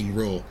fucking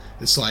rule.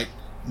 It's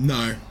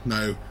no.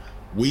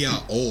 We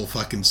are all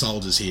fucking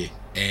soldiers here,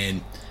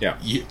 and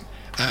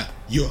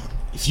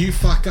if you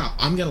fuck up,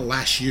 I'm gonna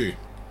lash you,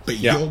 but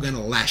you're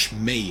gonna lash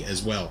me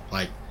as well.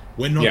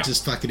 We're not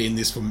just fucking in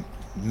this for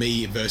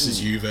me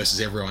versus you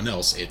versus everyone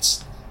else.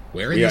 It's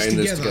we're in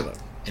this together,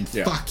 and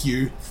fuck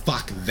you,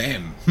 fuck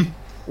them.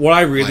 What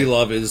I really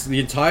love is the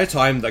entire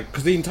time,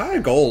 because the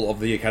entire goal of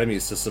the Academy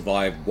is to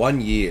survive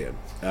 1 year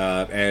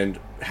and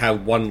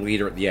have one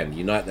leader at the end,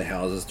 unite the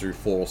houses through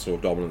force or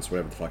dominance,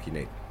 whatever the fuck you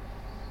need.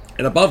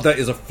 And above that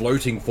is a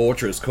floating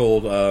fortress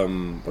called,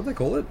 what do they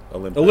call it?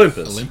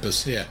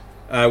 Olympus, yeah.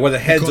 Where the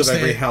heads of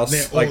every house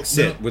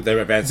sit with their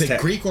advanced tech.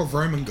 Greek or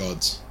Roman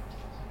gods?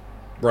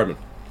 Roman.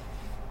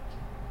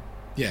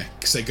 Yeah,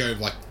 because they go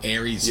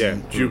Ares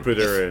and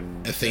Jupiter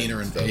and Athena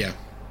and stuff.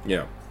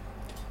 Yeah.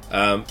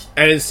 And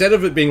instead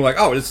of it being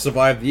let's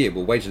survive the year,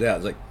 we'll wait it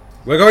out. It's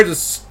we're going to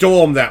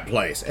storm that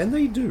place. And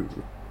they do.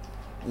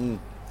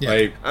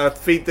 Yeah. A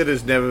feat that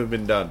has never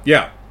been done.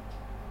 Yeah.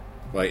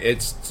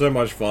 It's so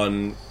much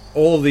fun.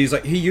 All of these,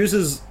 he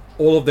uses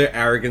all of their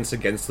arrogance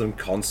against them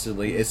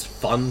constantly. It's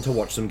fun to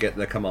watch them get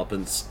their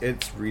comeuppance.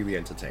 It's really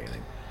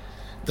entertaining.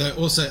 Though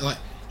also,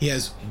 he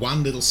has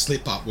one little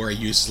slip up where he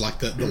uses,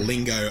 the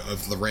lingo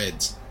of the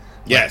Reds.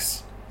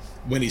 Yes.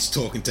 When he's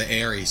talking to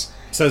Ares.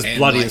 It says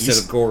bloody instead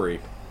of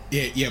gory.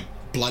 Yeah,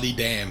 bloody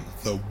damn.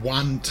 The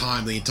one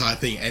time the entire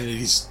thing, and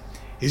his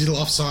little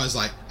offside's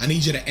I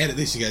need you to edit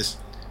this. He goes,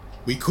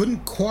 we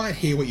couldn't quite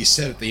hear what you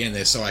said at the end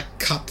there, so I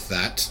cut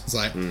that. It's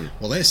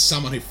well, there's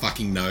someone who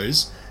fucking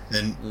knows.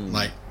 And,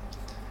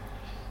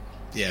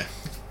 yeah,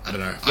 I don't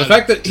know. The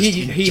fact that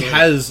he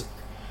has...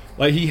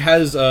 he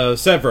has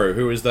Severo,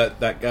 who is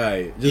that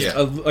guy.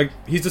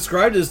 He's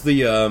described as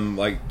the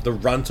the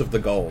runt of the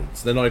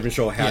golds. They're not even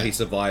sure how he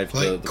survived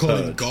the call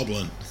him purge.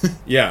 Goblin.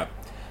 Yeah.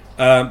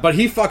 But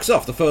he fucks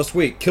off the first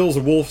week, kills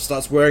a wolf,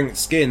 starts wearing its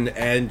skin,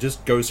 and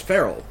just goes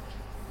feral.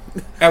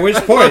 At which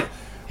point...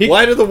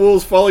 Why do the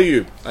wolves follow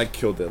you? I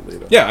killed their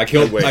leader. Yeah, I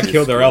killed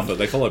their alpha.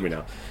 They follow me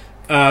now.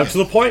 To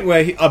the point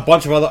where a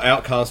bunch of other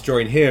outcasts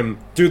join him,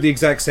 do the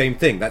exact same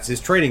thing. That's his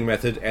training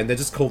method, and they're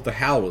just called the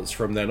Howlers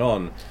from then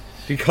on.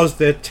 Because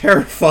they're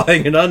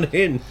terrifying and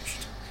unhinged.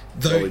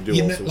 Though, do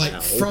you know, also like,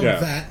 howl. from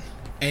that,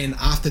 and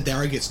after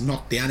Darrow gets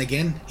knocked down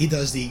again, he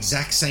does the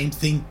exact same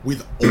thing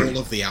with all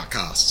of the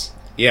outcasts.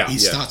 Yeah. He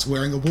starts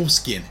wearing a wolf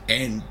skin,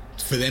 and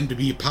for them to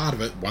be a part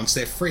of it, once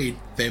they're freed,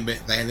 they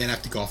then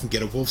have to go off and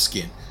get a wolf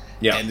skin.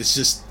 Yeah. And it's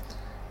just...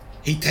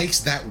 He takes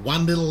that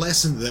one little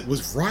lesson that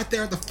was right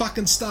there at the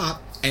fucking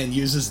start and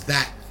uses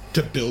that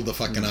to build the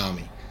fucking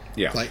army.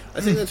 Yeah. Like,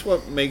 I think that's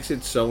what makes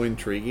it so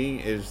intriguing,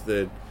 is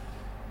that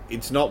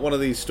it's not one of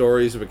these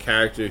stories of a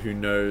character who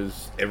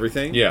knows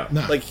everything. Yeah.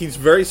 No. Like, he's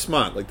very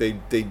smart. Like,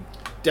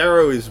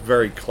 Darrow is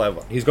very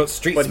clever. He's got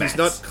street But smarts. he's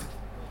not...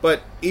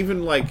 But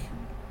even, like,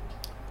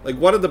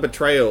 one of the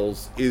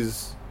betrayals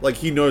is, like,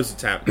 he knows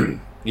it's happening.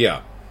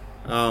 Yeah.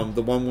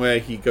 The one where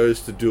he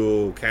goes to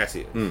duel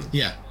Cassius.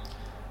 yeah.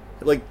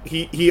 Like,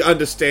 he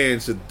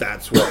understands that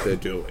that's what they're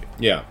doing.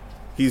 Yeah.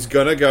 He's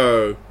gonna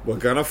go, we're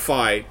gonna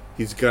fight,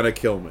 he's gonna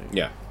kill me.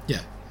 Yeah.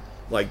 Yeah.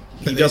 Like, But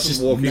he there's doesn't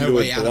just walk no into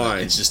way it out of it.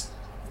 blind. It's just...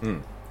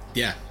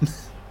 Yeah.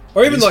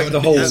 Or even It is like what the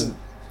it whole... is.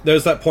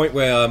 There's that point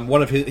where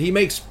one of his... He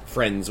makes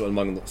friends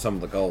among some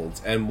of the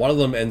golds, and one of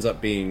them ends up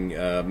being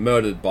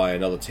murdered by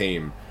another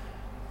team.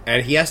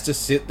 And he has to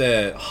sit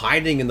there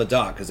hiding in the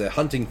dark because they're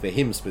hunting for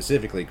him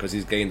specifically because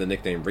he's gained the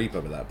nickname Reaper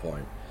at that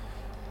point.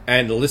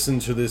 And listen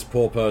to this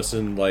poor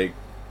person, like,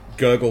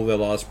 gurgle their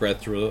last breath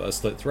through a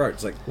slit throat.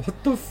 It's like,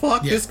 what the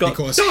fuck? Yeah, This got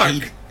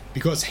dark!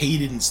 because he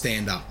didn't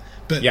stand up.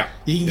 But Yeah.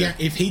 you can get,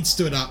 if he'd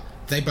stood up,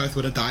 they both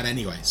would have died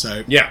anyway.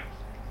 So, Yeah.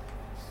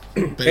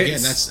 but again,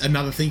 It's- that's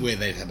another thing where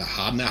they had to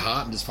harden their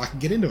heart and just fucking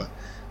get into it.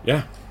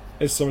 Yeah.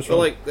 It's so much But fun.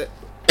 like,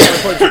 my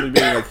point simply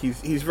being, like,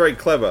 he's very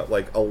clever.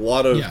 Like, a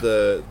lot of Yeah.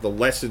 the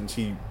lessons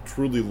he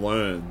truly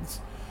learns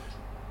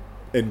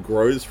and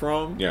grows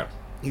from. yeah.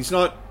 He's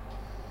not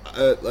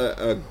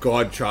a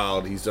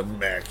godchild. He's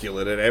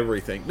immaculate at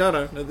everything.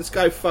 No. This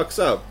guy fucks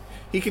up.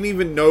 He can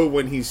even know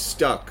when he's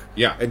stuck.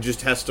 Yeah. And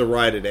just has to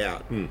ride it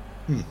out.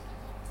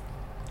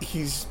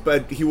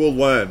 But he will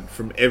learn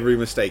from every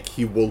mistake.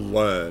 He will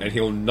learn, And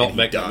he'll not And he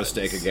make that does.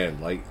 mistake again.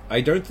 Like, I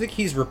don't think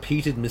he's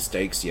repeated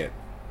mistakes yet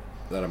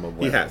that I'm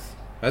aware He has. of.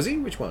 Has he?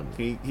 Which one?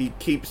 He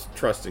keeps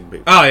trusting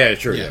people. Oh, yeah,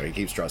 true. Yeah. Yeah. He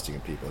keeps trusting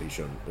in people. He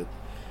shouldn't. But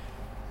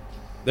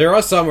there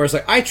are some where it's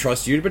like, I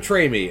trust you to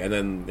betray me. And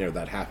then,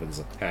 that happens.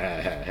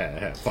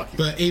 Like, fuck you.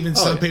 But even Oh,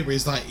 some yeah. people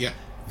is like, yeah,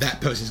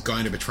 that person's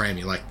going to betray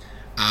me. Like,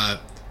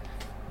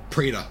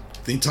 Preta,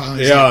 the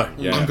entire Yeah, time,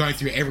 yeah. I'm going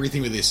through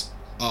everything with this.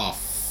 Oh,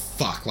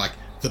 fuck. Like,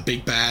 the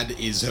big bad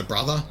is her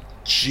brother.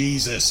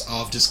 Jesus,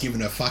 I've just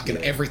given her fucking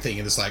everything.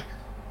 And it's like,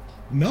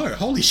 no,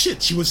 holy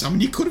shit, she was someone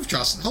you could have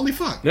trusted. Holy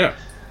fuck. Yeah.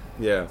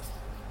 Yeah.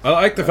 I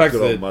like the fact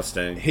good old that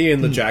Mustang. he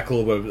and the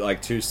Jackal were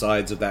like two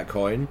sides of that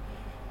coin.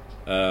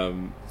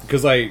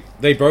 Because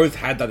they both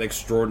had that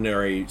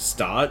extraordinary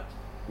start,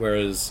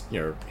 whereas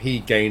he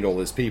gained all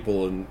his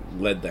people and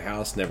led the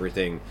house and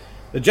everything.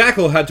 The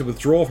Jackal had to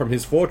withdraw from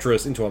his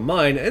fortress into a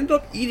mine and ended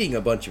up eating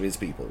a bunch of his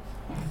people.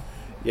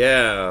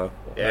 Yeah.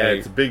 Yeah, Like-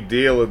 it's a big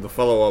deal in the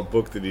follow-up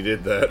book that he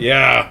did that.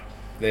 Yeah,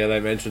 they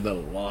mentioned that a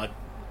lot.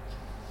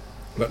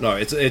 But no,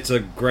 it's a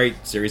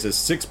great series. There's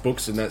 6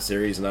 books in that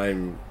series, and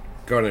I'm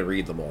going to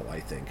read them all. I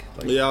think.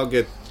 Like, Yeah, I'll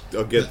get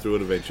through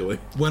it eventually.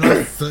 When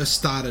I first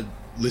started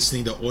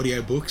listening to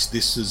audiobooks,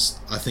 this was,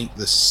 I think,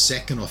 the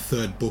second or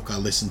third book I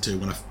listened to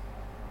when I...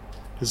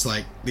 It's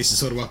like, this is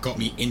sort of what got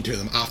me into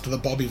them. After the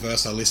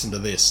Bobbyverse, I listened to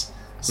this.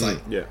 It's like,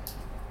 Yeah.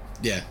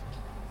 yeah.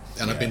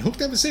 And I've been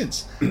hooked ever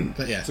since.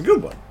 But yeah, it's a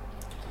good one.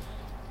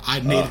 I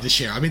needed to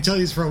share. I've been telling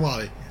you this for a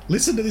while.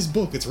 Listen to this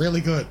book. It's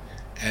really good.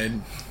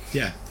 And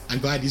yeah, I'm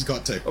glad he's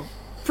got to.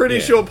 Pretty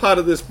Yeah. sure part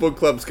of this book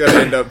club's going to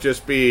end up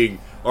just being,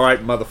 all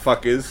right,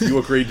 motherfuckers, you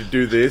agreed to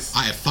do this.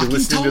 I have fucking You're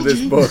listening told to this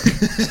you." book.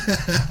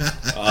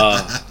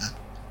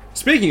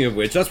 Speaking of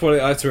which, that's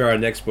where our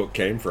next book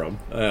came from.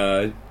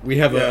 We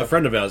have Yeah. a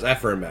friend of ours,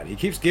 Afromat. He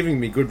keeps giving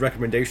me good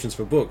recommendations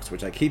for books,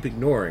 which I keep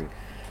ignoring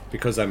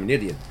because I'm an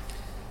idiot.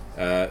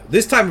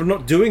 This time I'm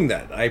not doing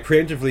that. I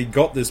preemptively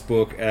got this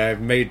book and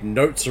I've made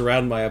notes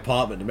around my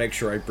apartment to make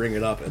sure I bring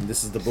it up, and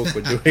this is the book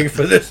we're doing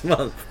for this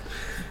month.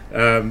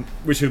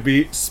 Which would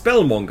be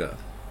Spellmonger.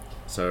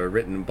 So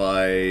written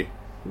by...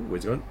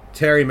 where's it going?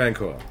 Terry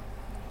Mancour.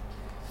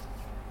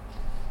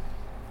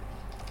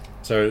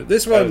 So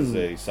this That one... is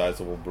a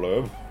sizable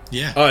blurb.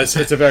 Yeah. Oh, it's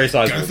a very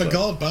sizable Go for book.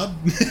 gold, bud.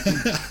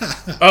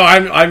 Oh,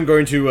 I'm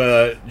going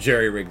to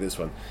jerry rig this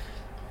one.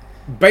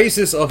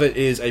 Basis of it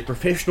is a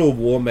professional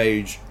war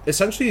mage.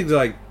 Essentially,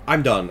 like,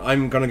 I'm done.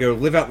 I'm gonna go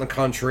live out in the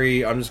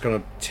country. I'm just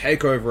gonna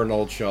take over an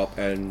old shop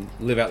and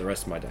live out the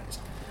rest of my days,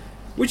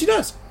 which he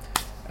does.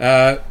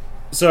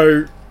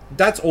 So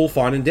that's all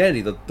fine and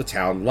dandy. The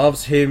town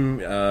loves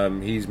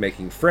him. He's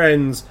making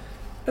friends,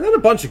 and then a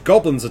bunch of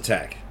goblins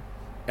attack,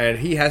 and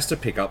he has to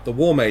pick up the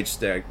war mage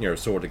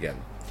sword again.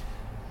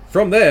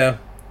 From there,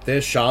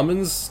 their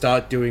shamans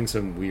start doing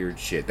some weird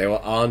shit. They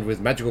were armed with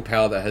magical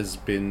power that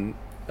hasn't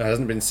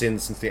been seen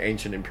since the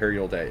ancient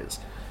imperial days.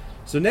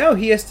 So now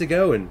he has to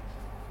go and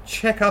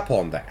check up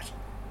on that.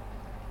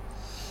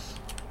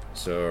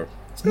 So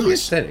it's going to be Nice.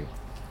 exciting.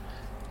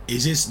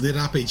 Is this lit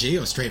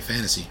RPG or straight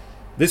fantasy?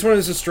 This one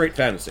is a straight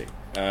fantasy.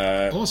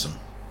 Awesome.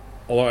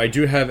 Although I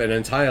do have an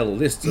entire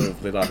list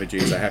of lit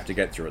RPGs I have to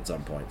get through at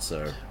some point,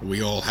 so...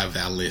 We all have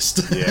our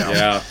list.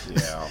 Yeah.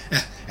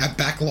 Our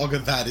backlog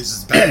of that is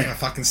as bad as a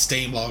fucking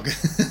Steam log.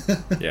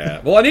 Yeah.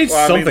 Well, I need Well,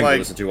 I mean, something like- to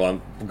listen to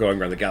while I'm going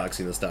around the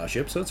galaxy in the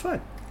starship, so it's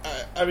fine.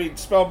 I mean,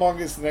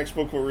 Spellmonger is the next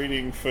book we're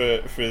reading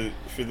for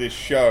this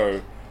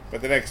show,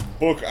 but the next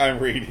book I'm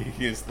reading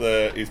is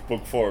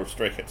book 4 of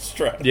Stray Cat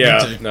Strut. Yeah,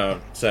 too.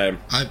 no, same.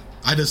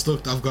 I just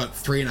looked, I've got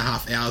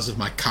 3.5 hours of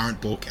my current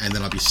book, and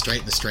then I'll be straight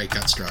in the Stray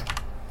Cat Strut.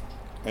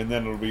 And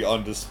then it'll be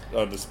under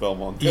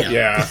Spellmonger.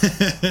 Yeah.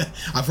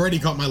 I've already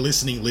got my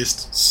listening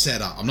list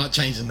set up. I'm not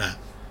changing that.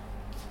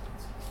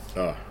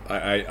 Oh,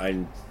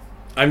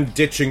 I'm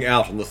ditching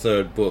out on the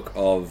third book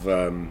of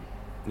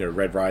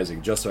Red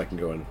Rising just so I can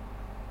go and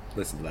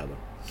listen to that one.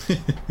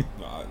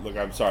 Look,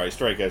 I'm sorry,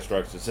 Stray Cat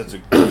Strut is such a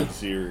good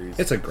series.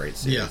 It's a great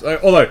series. Yeah.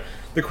 Although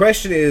the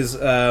question is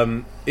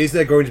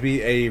there going to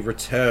be a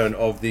return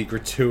of the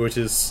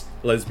gratuitous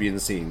lesbian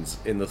scenes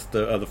in the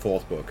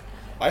fourth book?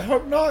 I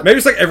hope not. Maybe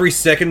it's like every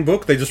second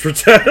book they just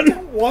return. I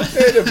don't want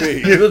there to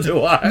be. Neither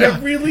do I. They're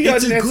really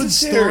It's unnecessary. a good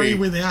story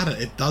without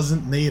it. It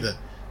doesn't need it.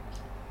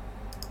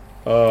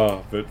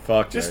 Oh, but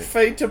fuck. Just mate.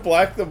 fade to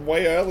black them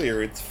way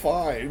earlier. It's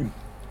fine.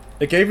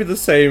 It gave me the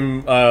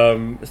same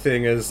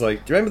thing as,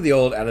 like, do you remember the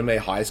old anime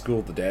High School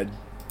of the Dead?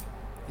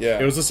 Yeah.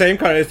 It was the same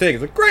kind of thing.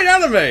 It's like, great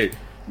anime!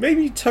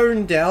 Maybe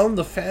tone down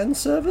the fan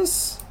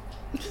service?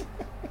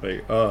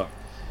 Like,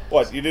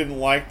 What, you didn't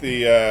like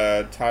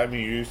the time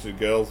he used a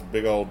girl's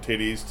big old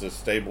titties to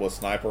stable a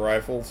sniper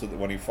rifle so that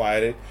when he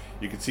fired it,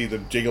 you could see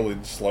them jiggle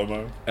in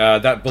slow-mo?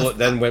 that bullet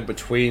then went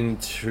between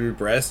two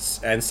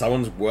breasts, and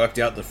someone's worked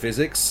out the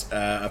physics.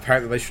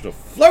 Apparently they should have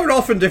flown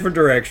off in different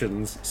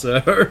directions,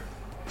 so...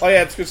 Oh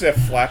yeah, it's because they're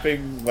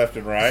flapping left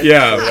and right.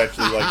 Yeah. So it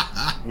actually,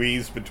 like,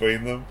 weaves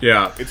between them.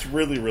 Yeah. It's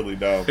really, really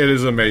dumb. It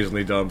is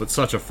amazingly done, but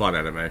such a fun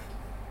anime.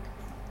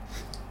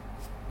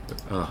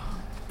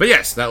 But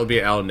yes, that will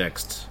be our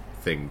next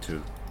thing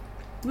to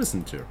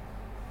listen to.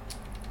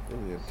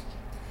 Brilliant.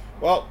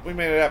 Well, we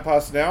made it out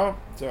past an hour,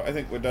 so I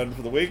think we're done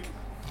for the week.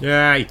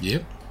 Yay!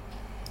 Yep.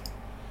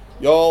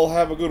 Y'all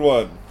have a good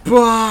one.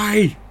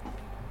 Bye!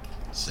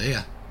 See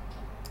ya.